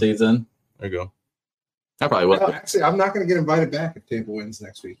the off season. There you go. I probably No, will. actually, I'm not gonna get invited back if Tampa wins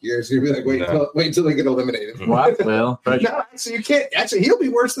next week. You're gonna be like, No. wait until they get eliminated. What? Well, No, actually, you can't. Actually, he'll be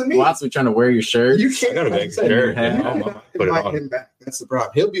worse than me. Watts, we trying to wear your shirt. You can't. I got a big I said, shirt. you Yeah, cannot I'm gonna put it invite on. him back. That's the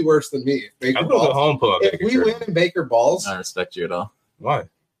problem. He'll be worse than me. If Baker I'm gonna go balls. home, pull out If Baker we shirt. win and Baker balls, I respect you at all. Why?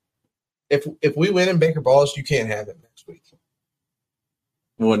 if we win and Baker balls, you can't have it next week.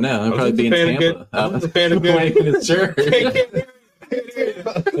 Well, no, I'll I probably was be in a fan of Tampa. good- I was a fan of good- Wearing his shirt.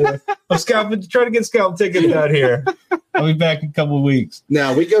 I'm scalping, trying to get scalp tickets out here. I'll be back in a couple of weeks.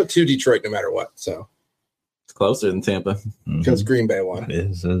 No, we go to Detroit no matter what. So It's closer than Tampa. because Green Bay won. It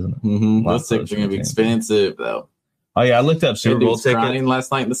is, isn't it? Mm-hmm. Lot Those tickets closer are going to be than expensive, though. Oh yeah, I looked up Super Bowl tickets. Crying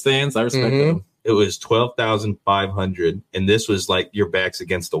last night in the stands. I respect Mhm. them. It was 12,500, and this was like your back's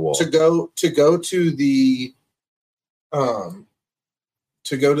against the wall. To go to the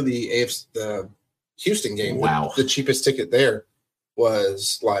AFC, the Houston game. Wow. The cheapest ticket there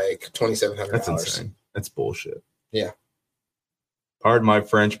was like $2,700. That's insane. That's bullshit. Yeah. Pardon my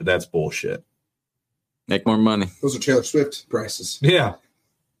French, but that's bullshit. Make more money. Those are Taylor Swift prices. Yeah.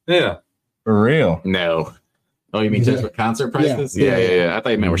 Yeah. For real. No. Oh, you mean just for concert prices? Yeah. Yeah. I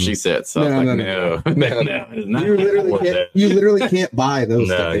thought you meant where she sits. So I was No, like, no, no. No, it is not. You literally can't buy those.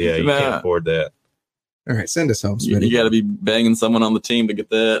 No, tickets. yeah, you Nah. can't afford that. All right, send us home, You, Smitty. got to be banging someone on the team to get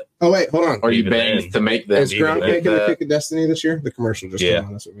that. Oh wait, hold on. Or you Even bang then. to make that. Is Gronk even making the that. kick of destiny this year? The commercial just Yeah. came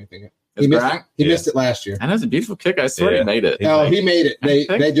on. That's what made me think. Is He missed Gronk? He Yeah. missed it last year. I know it's a beautiful kick. I swear Yeah. he made it. He's Oh, making he made it. I They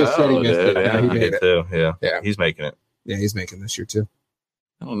think just said he so, missed it. dude. Yeah, Yeah, he I made did it. too. Yeah. Yeah. He's making it. Yeah, he's making this year too.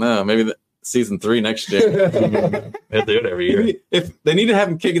 I don't know. Maybe season 3 next year. He'll do it every year. If they need to have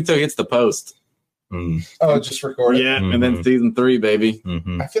him kick until he hits the post. Mm. Oh, just record it. And then season 3, baby.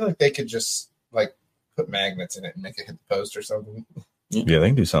 Mm-hmm. I feel like they could just like put magnets in it and make it hit the post or something. Yeah, they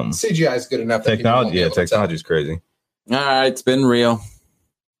can do something. CGI is good enough. that people won't Technology, be yeah, able to tell. technology's crazy. All right, it's been real.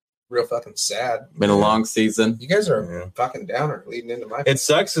 Real fucking sad. Been a long season. You guys are Yeah. fucking downer leading into my. It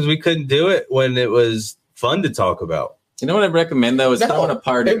sucks because we couldn't do it when it was fun to talk about. You know what I'd recommend though is No. throwing a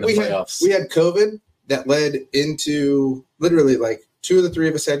party in the we playoffs. had COVID that led into literally like 2 of the 3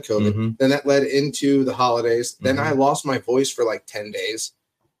 of us had COVID. Mhm. Then that led into the holidays. Then Mhm. I lost my voice for like 10 days.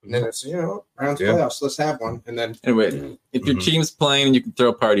 And then it's, round to Yeah. playoffs. Let's have one. And then Anyway, if your Mhm. team's playing and you can throw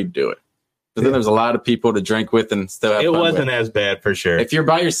a party, do it. But then there's a lot of people to drink with and still have It fun wasn't with. as bad for sure. If you're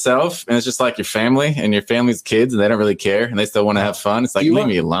by yourself and it's just like your family and your family's kids and they don't really care and they still want to have fun, it's like, Do you leave want-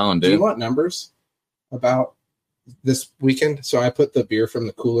 me alone, Do you dude. want numbers about this weekend? So I put the beer from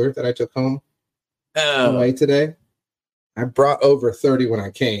the cooler that I took home away today. I brought over 30 when I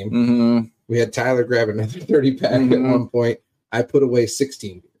came. Mm-hmm. We had Tyler grab another 30 pack at Mhm. one point. I put away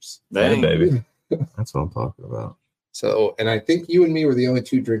 16 beers. Hey, Dang. baby. That's what I'm talking about. So, and I think you and me were the only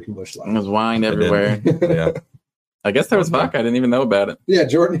 2 drinking Busch Light. There's wine didn't. everywhere. Yeah. I guess there was vodka. I didn't even know about it. Yeah,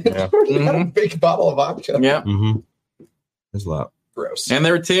 Jordan, Yeah. Jordan had a Mhm. big bottle of vodka. Yeah. Mm-hmm. There's a lot. Gross. And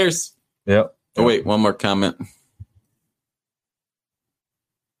there were tears. Yep. Oh, wait, one more comment.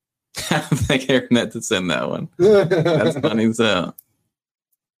 I think Aaron had to send that one. That's funny as hell.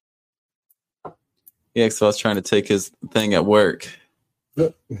 Yeah, so I was trying to take his thing at work.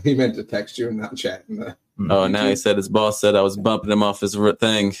 He meant to text you and not chat. Oh, now he said his boss said I was bumping him off his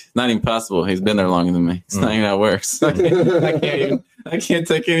thing. Not even possible. He's been there longer than me. It's not even how it works. I can't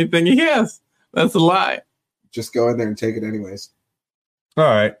take anything he has. That's a lie. Just go in there and take it anyways. All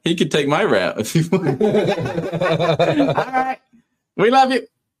right. He could take my route if he wanted. All right. We love you.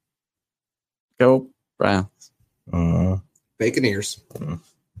 Go Browns. Bacon ears.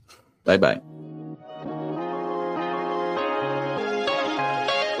 Bye-bye.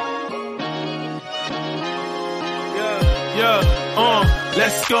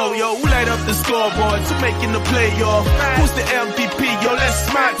 Let's go, yo. Who light up the scoreboard? Who making the play, y'all? Who's the MVP, yo? Let's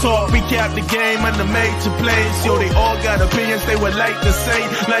smart talk. Recap the game and the major plays, yo. They all got opinions they would like to say,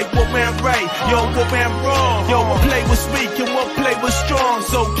 like what went right, yo, what went wrong, yo. What play was weak and what play was strong.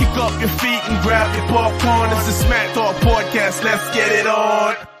 So kick up your feet and grab your popcorn. It's the Smack Talk podcast. Let's get it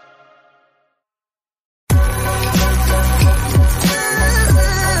on.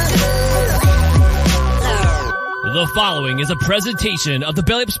 The following is a presentation of the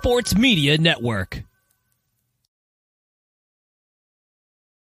Belly Up Sports Media Network.